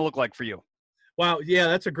going to look like for you? Wow, yeah,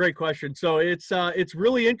 that's a great question. So it's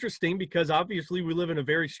really interesting because obviously we live in a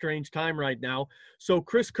very strange time right now. So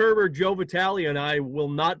Chris Kerber, Joe Vitale, and I will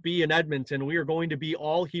not be in Edmonton. We are going to be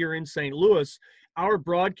all here in St. Louis. Our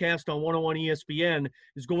broadcast on 101 ESPN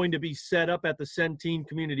is going to be set up at the Centene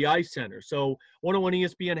Community Ice Center. So 101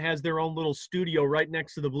 ESPN has their own little studio right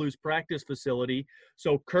next to the Blues practice facility.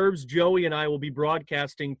 So Curbs, Joey, and I will be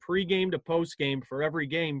broadcasting pregame to postgame for every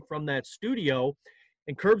game from that studio.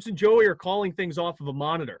 And Curbs and Joey are calling things off of a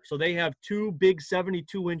monitor. So they have two big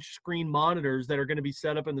 72-inch screen monitors that are going to be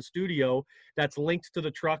set up in the studio that's linked to the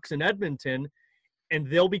trucks in Edmonton, and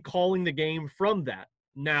they'll be calling the game from that.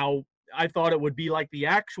 Now, I thought it would be like the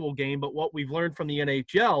actual game, but what we've learned from the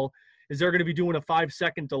NHL is they're going to be doing a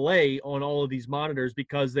 5-second delay on all of these monitors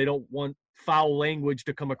because they don't want foul language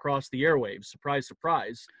to come across the airwaves. Surprise,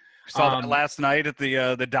 surprise. Saw that last night at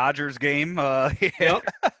the Dodgers game. Yep.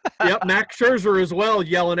 Yep, Max Scherzer as well,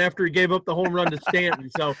 yelling after he gave up the home run to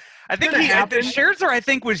Stanton. So I think Scherzer, I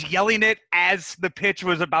think, was yelling it as the pitch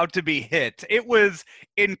was about to be hit. It was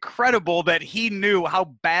incredible that he knew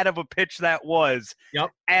how bad of a pitch that was.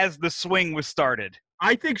 Yep. As the swing was started.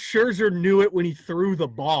 I think Scherzer knew it when he threw the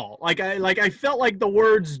ball. I felt like the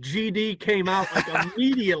words GD came out like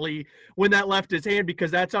immediately when that left his hand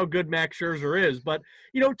because that's how good Max Scherzer is. But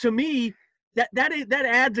to me, that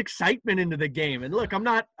adds excitement into the game. And look, I'm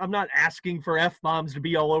not asking for F-bombs to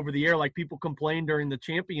be all over the air like people complained during the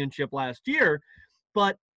championship last year,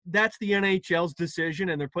 but that's the NHL's decision,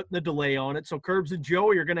 and they're putting the delay on it. So Curbs and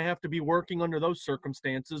Joey are going to have to be working under those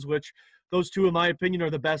circumstances, which those two, in my opinion, are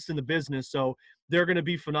the best in the business. So they're going to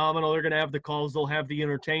be phenomenal. They're going to have the calls. They'll have the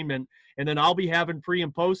entertainment. And then I'll be having pre-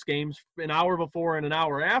 and post games an hour before and an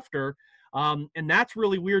hour after. And that's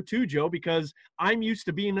really weird too, Joe, because I'm used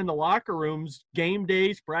to being in the locker rooms, game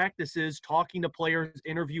days, practices, talking to players,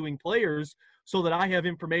 interviewing players so that I have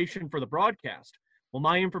information for the broadcast. Well,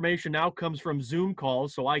 my information now comes from Zoom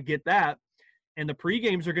calls, so I get that. And the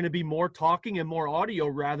pre-games are going to be more talking and more audio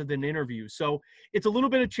rather than interviews. So it's a little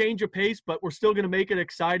bit of change of pace, but we're still going to make it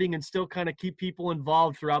exciting and still kind of keep people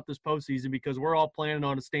involved throughout this postseason because we're all planning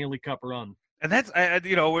on a Stanley Cup run. And that's,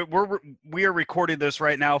 we are recording this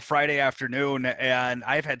right now, Friday afternoon, and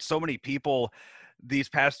I've had so many people these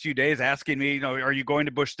past few days asking me, are you going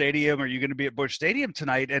to Busch Stadium? Are you going to be at Busch Stadium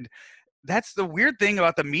tonight? And that's the weird thing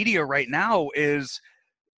about the media right now is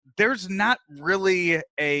there's not really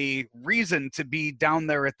a reason to be down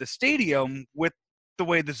there at the stadium with the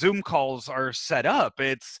way the Zoom calls are set up.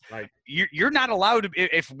 It's right. You're not allowed to.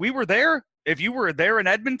 If you were there in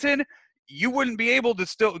Edmonton, you wouldn't be able to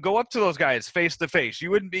still go up to those guys face to face.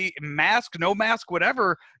 You wouldn't be mask, no mask,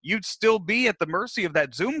 whatever. You'd still be at the mercy of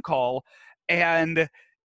that Zoom call. And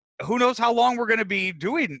who knows how long we're going to be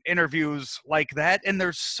doing interviews like that. And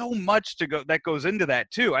there's so much that goes into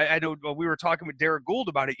that too. I know we were talking with Derek Gould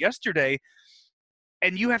about it yesterday,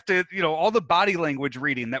 and you have to, all the body language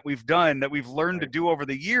reading that we've done, that we've learned to do over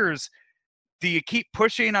the years. Do you keep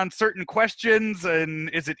pushing on certain questions,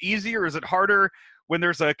 and is it easier? Is it harder when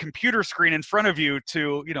there's a computer screen in front of you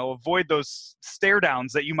to, avoid those stare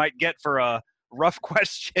downs that you might get for a rough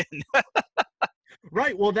question?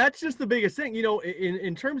 Right. Well, that's just the biggest thing,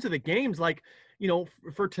 in terms of the games,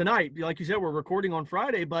 for tonight, like you said, we're recording on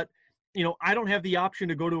Friday, but, I don't have the option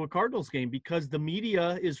to go to a Cardinals game because the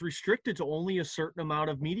media is restricted to only a certain amount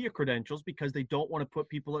of media credentials because they don't want to put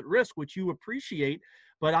people at risk, which you appreciate.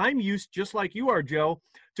 But I'm used, just like you are, Joe,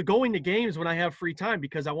 to going to games when I have free time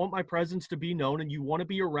because I want my presence to be known, and you want to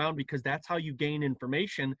be around because that's how you gain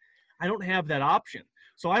information. I don't have that option.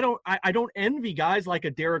 So I don't envy guys like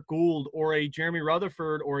a Derek Gould or a Jeremy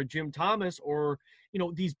Rutherford or a Jim Thomas or,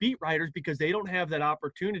 these beat writers because they don't have that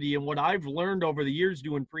opportunity. And what I've learned over the years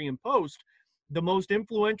doing pre and post, the most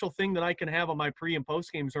influential thing that I can have on my pre and post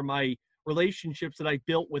games are my relationships that I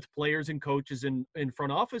built with players and coaches and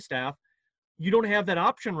front office staff. You don't have that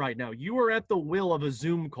option right now. You are at the will of a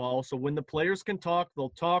Zoom call. So when the players can talk,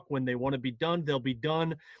 they'll talk. When they want to be done, they'll be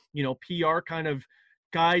done. PR kind of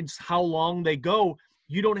guides how long they go.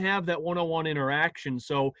 You don't have that one-on-one interaction.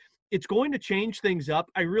 So it's going to change things up.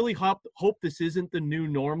 I really hope this isn't the new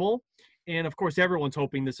normal. And of course, everyone's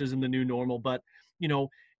hoping this isn't the new normal. But,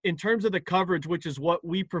 in terms of the coverage, which is what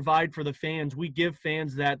we provide for the fans, we give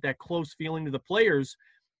fans that close feeling to the players.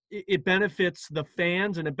 It benefits the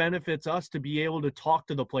fans and it benefits us to be able to talk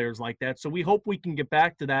to the players like that. So we hope we can get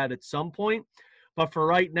back to that at some point. But for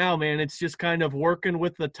right now, man, it's just kind of working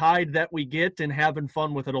with the tide that we get and having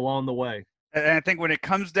fun with it along the way. And I think when it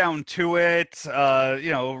comes down to it,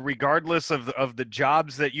 regardless of the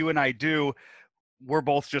jobs that you and I do, we're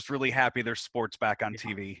both just really happy there's sports back on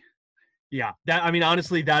TV. Yeah,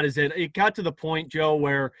 honestly, that is it. It got to the point, Joe,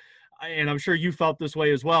 where and I'm sure you felt this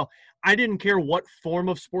way as well. I didn't care what form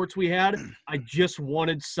of sports we had. I just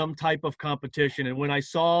wanted some type of competition. And when I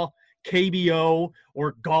saw KBO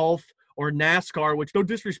or golf or NASCAR, which no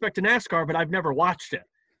disrespect to NASCAR, but I've never watched it.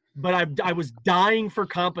 But I was dying for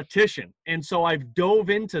competition. And so I've dove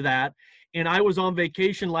into that. And I was on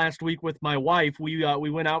vacation last week with my wife. We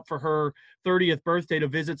went out for her 30th birthday to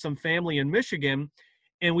visit some family in Michigan.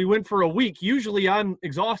 And we went for a week. Usually I'm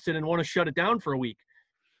exhausted and want to shut it down for a week.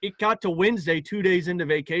 It got to Wednesday, 2 days into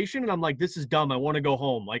vacation, and I'm like, this is dumb. I want to go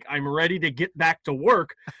home. Like, I'm ready to get back to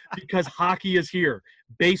work because hockey is here.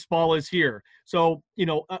 Baseball is here. So,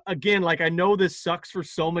 again, like, I know this sucks for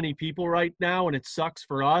so many people right now, and it sucks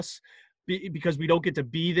for us because we don't get to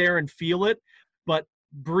be there and feel it. But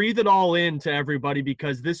breathe it all in to everybody,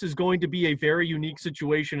 because this is going to be a very unique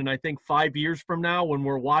situation. And I think 5 years from now, when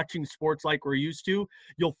we're watching sports like we're used to,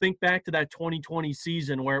 you'll think back to that 2020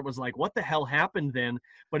 season where it was like, what the hell happened then?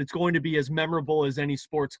 But it's going to be as memorable as any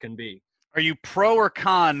sports can be. Are you pro or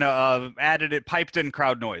con piped in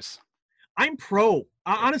crowd noise? I'm pro.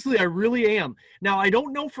 Honestly, I really am. Now, I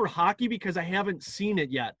don't know for hockey because I haven't seen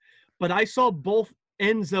it yet, but I saw both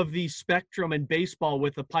ends of the spectrum in baseball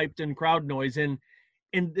with the piped in crowd noise. And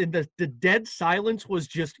the dead silence was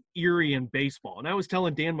just eerie in baseball. And I was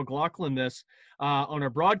telling Dan McLaughlin this on our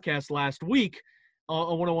broadcast last week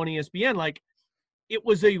on 101 ESPN. Like, it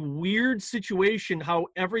was a weird situation how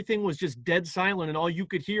everything was just dead silent and all you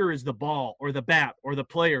could hear is the ball or the bat or the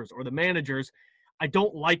players or the managers. I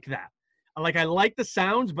don't like that. I like the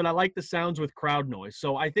sounds, but I like the sounds with crowd noise.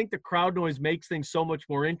 So I think the crowd noise makes things so much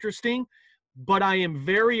more interesting. But I am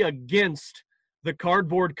very against the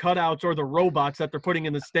cardboard cutouts or the robots that they're putting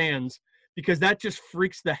in the stands, because that just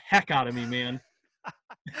freaks the heck out of me, man.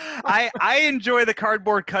 I enjoy the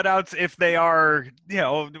cardboard cutouts if they are,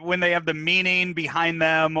 when they have the meaning behind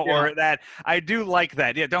them or that. I do like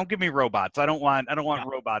that. Yeah, don't give me robots. I don't want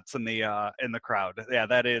robots in the crowd. Yeah,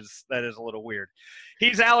 that is a little weird.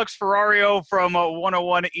 He's Alex Ferrario from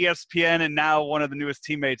 101 ESPN, and now one of the newest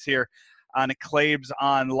teammates here on Claibs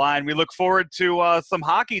Online. We look forward to some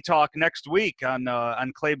hockey talk next week on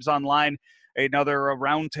Claibs Online, another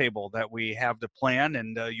roundtable that we have to plan,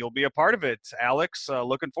 and you'll be a part of it, Alex.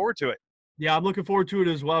 Looking forward to it. Yeah, I'm looking forward to it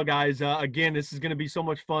as well, guys. Again, this is going to be so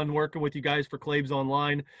much fun working with you guys for Claibs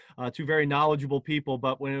Online. Two very knowledgeable people,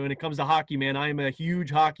 but when it comes to hockey, man, I am a huge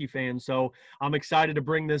hockey fan, so I'm excited to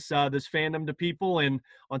bring this fandom to people, and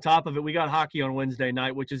on top of it, we got hockey on Wednesday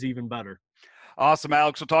night, which is even better. Awesome,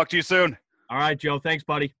 Alex. We'll talk to you soon. All right, Joe. Thanks,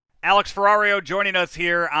 buddy. Alex Ferrario joining us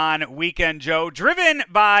here on Weekend Joe, driven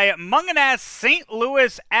by Mungenast St.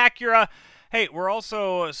 Louis Acura. Hey, we're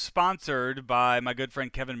also sponsored by my good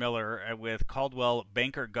friend Kevin Miller with Caldwell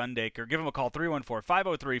Banker Gundaker. Give him a call,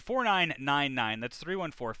 314-503-4999. That's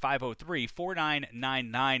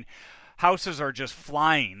 314-503-4999. Houses are just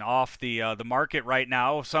flying off the market right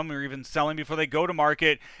now. Some are even selling before they go to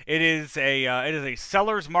market. It is a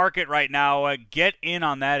seller's market right now. Get in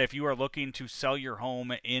on that if you are looking to sell your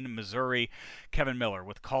home in Missouri. Kevin Miller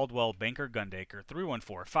with Caldwell Banker Gundaker,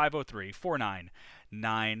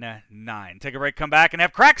 314-503-4999. Take a break, come back, and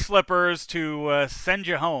have crack slippers to send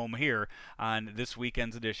you home here on this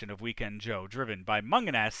weekend's edition of Weekend Joe, driven by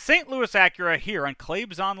Mungenast St. Louis Acura here on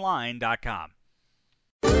ClaibsOnline.com.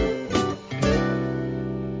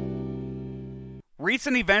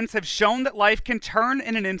 Recent events have shown that life can turn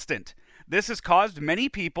in an instant. This has caused many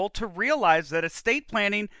people to realize that estate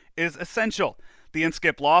planning is essential. The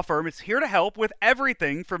Inskip Law Firm is here to help with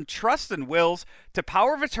everything from trusts and wills to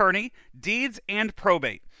power of attorney, deeds, and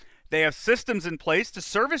probate. They have systems in place to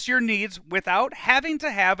service your needs without having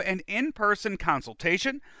to have an in-person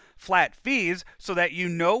consultation, flat fees so that you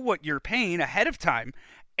know what you're paying ahead of time,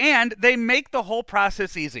 and they make the whole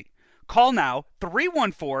process easy. Call now,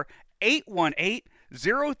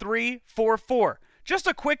 314-818-0344. Just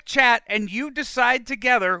a quick chat and you decide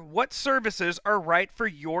together what services are right for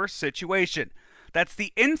your situation. That's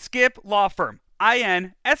the Inskip Law Firm,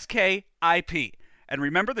 INSKIP. And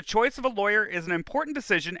remember, the choice of a lawyer is an important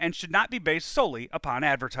decision and should not be based solely upon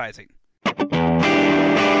advertising.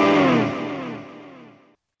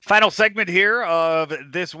 Final segment here of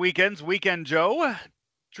this weekend's Weekend Joe,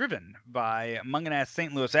 driven by Mungenast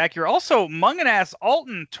St. Louis Acura. Also, Mungenast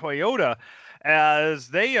Alton Toyota, as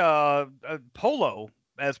they Polo,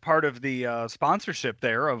 as part of the sponsorship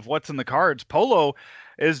there of What's in the Cards. Polo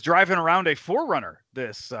is driving around a 4Runner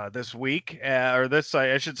this week, I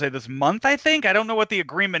should say this month, I think. I don't know what the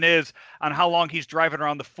agreement is on how long he's driving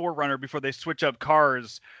around the 4Runner before they switch up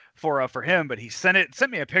cars for him, but he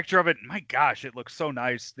sent me a picture of it. My gosh, it looks so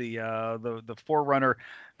nice. The 4Runner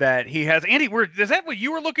that he has. Andy, is that what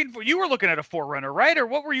you were looking for? You were looking at a 4Runner, right? Or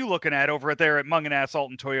what were you looking at over there at Mungenast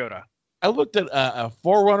Alton Toyota? I looked at a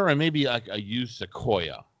 4Runner and maybe like a used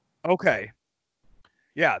Sequoia. Okay.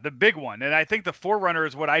 Yeah, the big one. And I think the 4Runner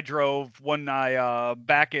is what I drove when I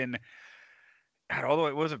back in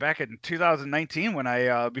was it back in 2019 when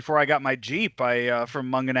I before I got my Jeep,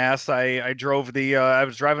 from Mungenast, I drove I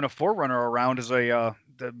was driving a 4Runner around as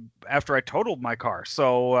after I totaled my car.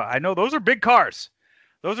 So I know those are big cars.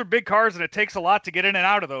 Those are big cars, and it takes a lot to get in and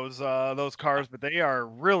out of those cars, but they are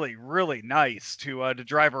really, really nice to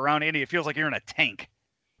drive around. Andy, it feels like you're in a tank.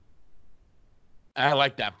 I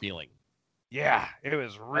like that feeling. Yeah, it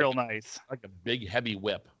was real nice. Like a big, heavy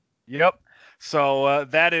whip. Yep. So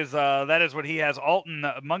that is what he has.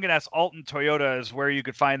 Mungenast Alton Toyota is where you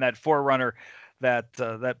could find that 4Runner, that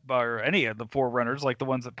or any of the 4Runners, like the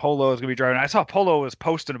ones that Polo is going to be driving. I saw Polo was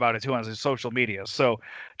posting about it too on his social media. So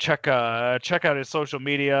check out his social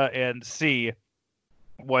media and see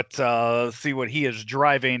what he is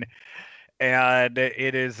driving. And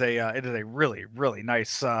it is a really, really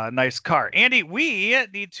nice car. Andy, we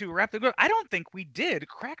need to wrap the. I don't think we did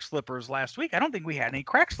crack slippers last week. I don't think we had any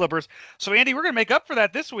crack slippers. So Andy, we're gonna make up for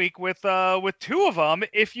that this week with 2 of them,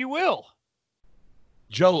 if you will.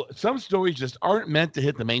 Joe, some stories just aren't meant to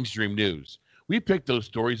hit the mainstream news. We picked those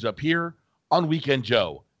stories up here on Weekend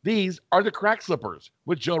Joe. These are the crack slippers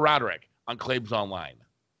with Joe Roderick on Claims Online.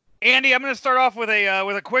 Andy, I'm going to start off with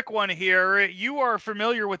a quick one here. You are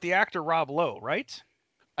familiar with the actor Rob Lowe, right?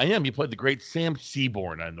 I am. He played the great Sam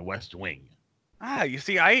Seaborn on The West Wing. Ah, you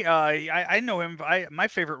see, I know him. My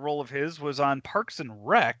favorite role of his was on Parks and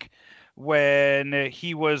Rec when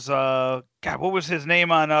he was what was his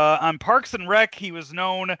name on Parks and Rec? He was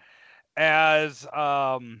known as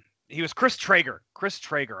he was Chris Traeger. Chris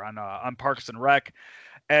Traeger on Parks and Rec,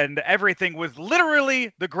 and everything was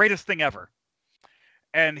literally the greatest thing ever.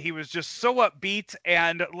 And he was just so upbeat.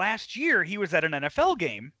 And last year, he was at an NFL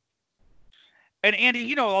game. And Andy,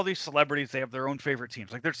 you know, all these celebrities, they have their own favorite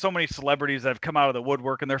teams. Like, there's so many celebrities that have come out of the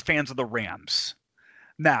woodwork, and they're fans of the Rams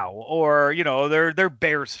now. Or, you know, they're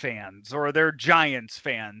Bears fans, or they're Giants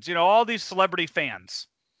fans. You know, all these celebrity fans.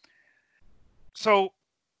 So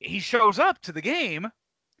he shows up to the game,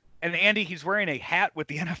 and Andy, he's wearing a hat with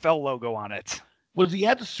the NFL logo on it. Was he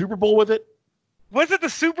at the Super Bowl with it? Was it the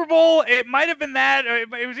Super Bowl? It might have been that.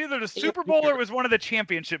 It was either the Super Bowl or it was one of the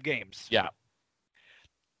championship games. Yeah.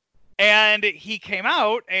 And he came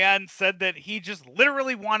out and said that he just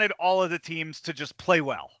literally wanted all of the teams to just play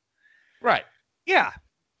well. Right. Yeah.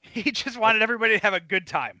 He just wanted everybody to have a good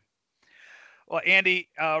time. Well, Andy,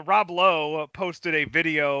 Rob Lowe posted a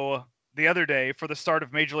video the other day for the start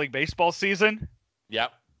of Major League Baseball season.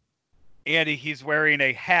 Yep. Andy, he's wearing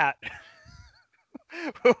a hat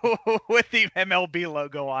with the MLB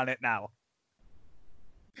logo on it now.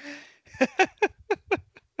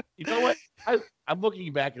 You know what? I'm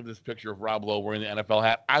looking back at this picture of Rob Lowe wearing the NFL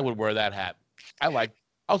hat. I would wear that hat.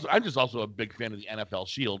 I'm just also a big fan of the NFL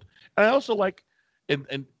shield, and I also like,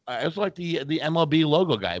 and I also like the MLB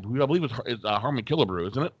logo guy, who I believe is Harmon Killebrew,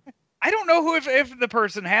 isn't it? I don't know if the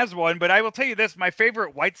person has one, but I will tell you this: my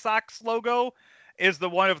favorite White Sox logo is the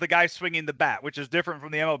one of the guy swinging the bat, which is different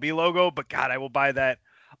from the MLB logo. But God, I will buy that.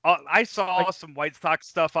 I saw some White Sox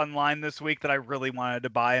stuff online this week that I really wanted to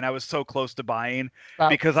buy, and I was so close to buying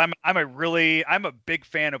because I'm a big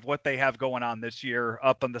fan of what they have going on this year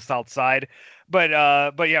up on the South Side. But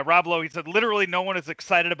yeah, Rob Lowe, he said literally no one is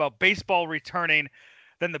excited about baseball returning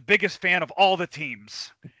than the biggest fan of all the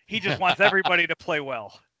teams. He just wants everybody to play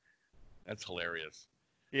well. That's hilarious.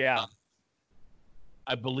 Yeah.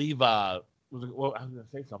 I believe I was going to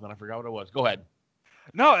say something. I forgot what it was. Go ahead.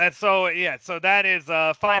 No, that's so yeah. So that is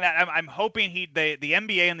fine. I'm hoping the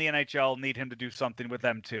NBA and the NHL need him to do something with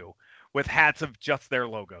them too, with hats of just their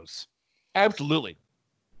logos. Absolutely.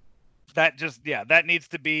 That needs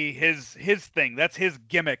to be his thing. That's his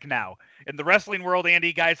gimmick now. In the wrestling world,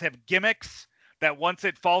 Andy, guys have gimmicks that once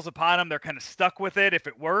it falls upon them, they're kind of stuck with it if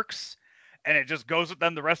it works, and it just goes with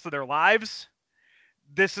them the rest of their lives.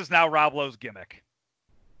 This is now Rob Lowe's gimmick.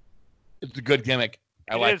 It's a good gimmick.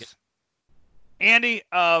 I like it. Andy,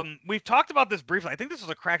 we've talked about this briefly. I think this was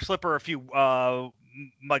a crack slipper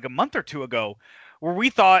like a month or two ago, where we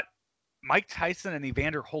thought Mike Tyson and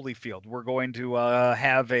Evander Holyfield were going to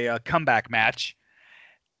have a comeback match.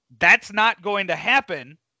 That's not going to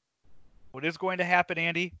happen. What is going to happen,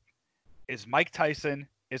 Andy, is Mike Tyson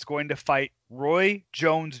is going to fight Roy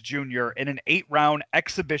Jones Jr. in an 8-round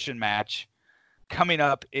exhibition match coming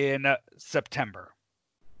up in September.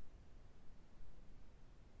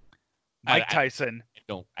 Mike Tyson.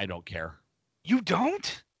 I don't care. You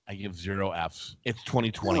don't? I give 0 Fs. It's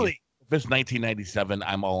 2020. Really? If it's 1997,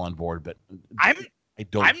 I'm all on board. But I'm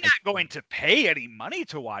not going to pay any money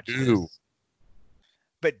to watch this.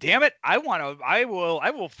 But damn it, I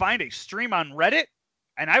will find a stream on Reddit,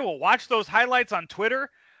 and I will watch those highlights on Twitter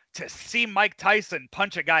to see Mike Tyson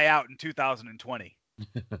punch a guy out in 2020.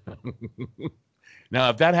 Now,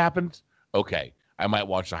 if that happens, okay, I might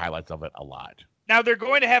watch the highlights of it a lot. Now, they're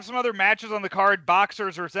going to have some other matches on the card,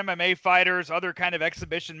 boxers versus MMA fighters, other kind of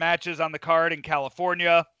exhibition matches on the card in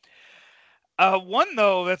California. One,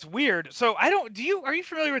 though, that's weird. So, are you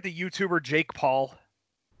familiar with the YouTuber Jake Paul?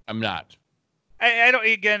 I'm not. I don't,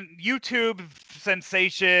 again, YouTube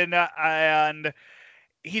sensation, and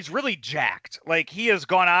he's really jacked. Like, he has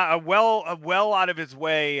gone out well out of his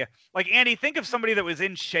way. Like, Andy, think of somebody that was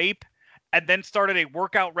in shape and then started a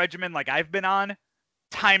workout regimen like I've been on,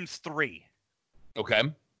 times 3. Okay.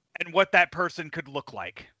 And what that person could look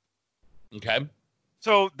like. Okay.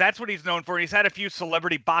 So that's what he's known for. He's had a few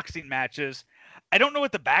celebrity boxing matches. I don't know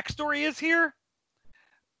what the backstory is here,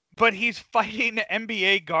 but he's fighting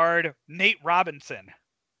NBA guard Nate Robinson.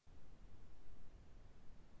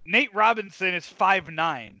 Nate Robinson is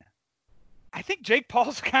 5'9". I think Jake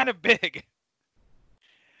Paul's kind of big.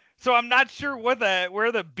 So I'm not sure where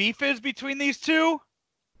the beef is between these two,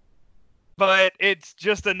 but it's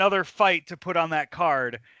just another fight to put on that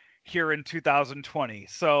card here in 2020.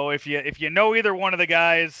 So if you know either one of the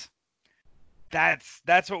guys,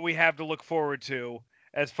 that's what we have to look forward to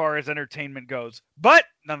as far as entertainment goes. But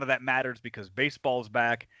none of that matters because baseball's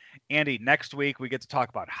back. Andy, next week we get to talk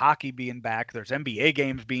about hockey being back. There's NBA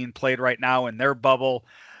games being played right now in their bubble.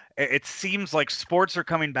 It seems like sports are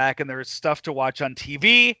coming back and there's stuff to watch on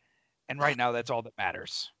TV. And right now that's all that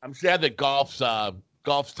matters. I'm sad that golf's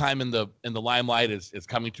time in the limelight is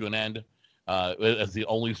coming to an end as the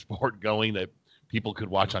only sport going that people could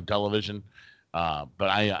watch on television. But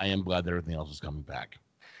I am glad that everything else is coming back.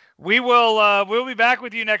 We'll be back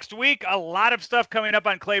with you next week. A lot of stuff coming up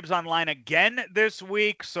on Claibs Online again this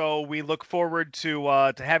week, so we look forward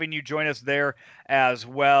to having you join us there as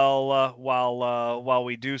well while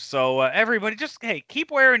we do so. Everybody, just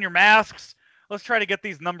keep wearing your masks. Let's try to get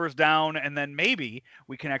these numbers down, and then maybe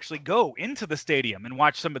we can actually go into the stadium and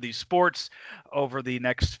watch some of these sports over the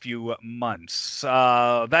next few months.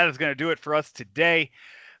 That is going to do it for us today.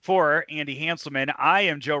 For Andy Hanselman, I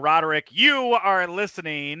am Joe Roderick. You are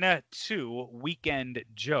listening to Weekend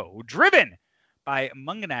Joe, driven by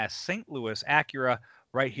Mungenast St. Louis Acura,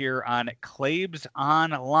 right here on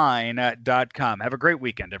ClaibsOnline.com. Have a great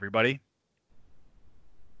weekend, everybody.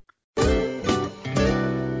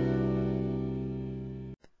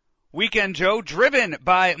 Weekend Joe, driven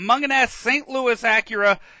by Mungenast St. Louis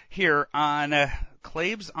Acura, here on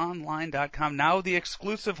ClaibsOnline.com, now the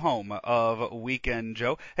exclusive home of Weekend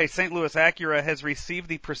Joe. Hey, St. Louis Acura has received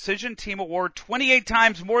the Precision Team Award 28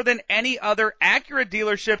 times, more than any other Acura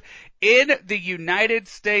dealership in the United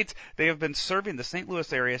States. They have been serving the St.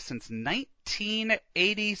 Louis area since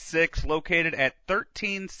 1986, located at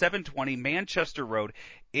 13720 Manchester Road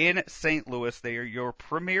in St. Louis. They are your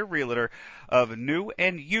premier realtor of new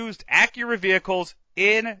and used Acura vehicles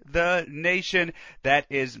in the nation. That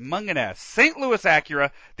is Mungenast St. Louis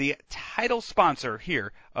Acura, the title sponsor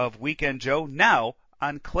here of Weekend Joe, now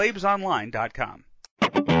on ClaibsOnline.com.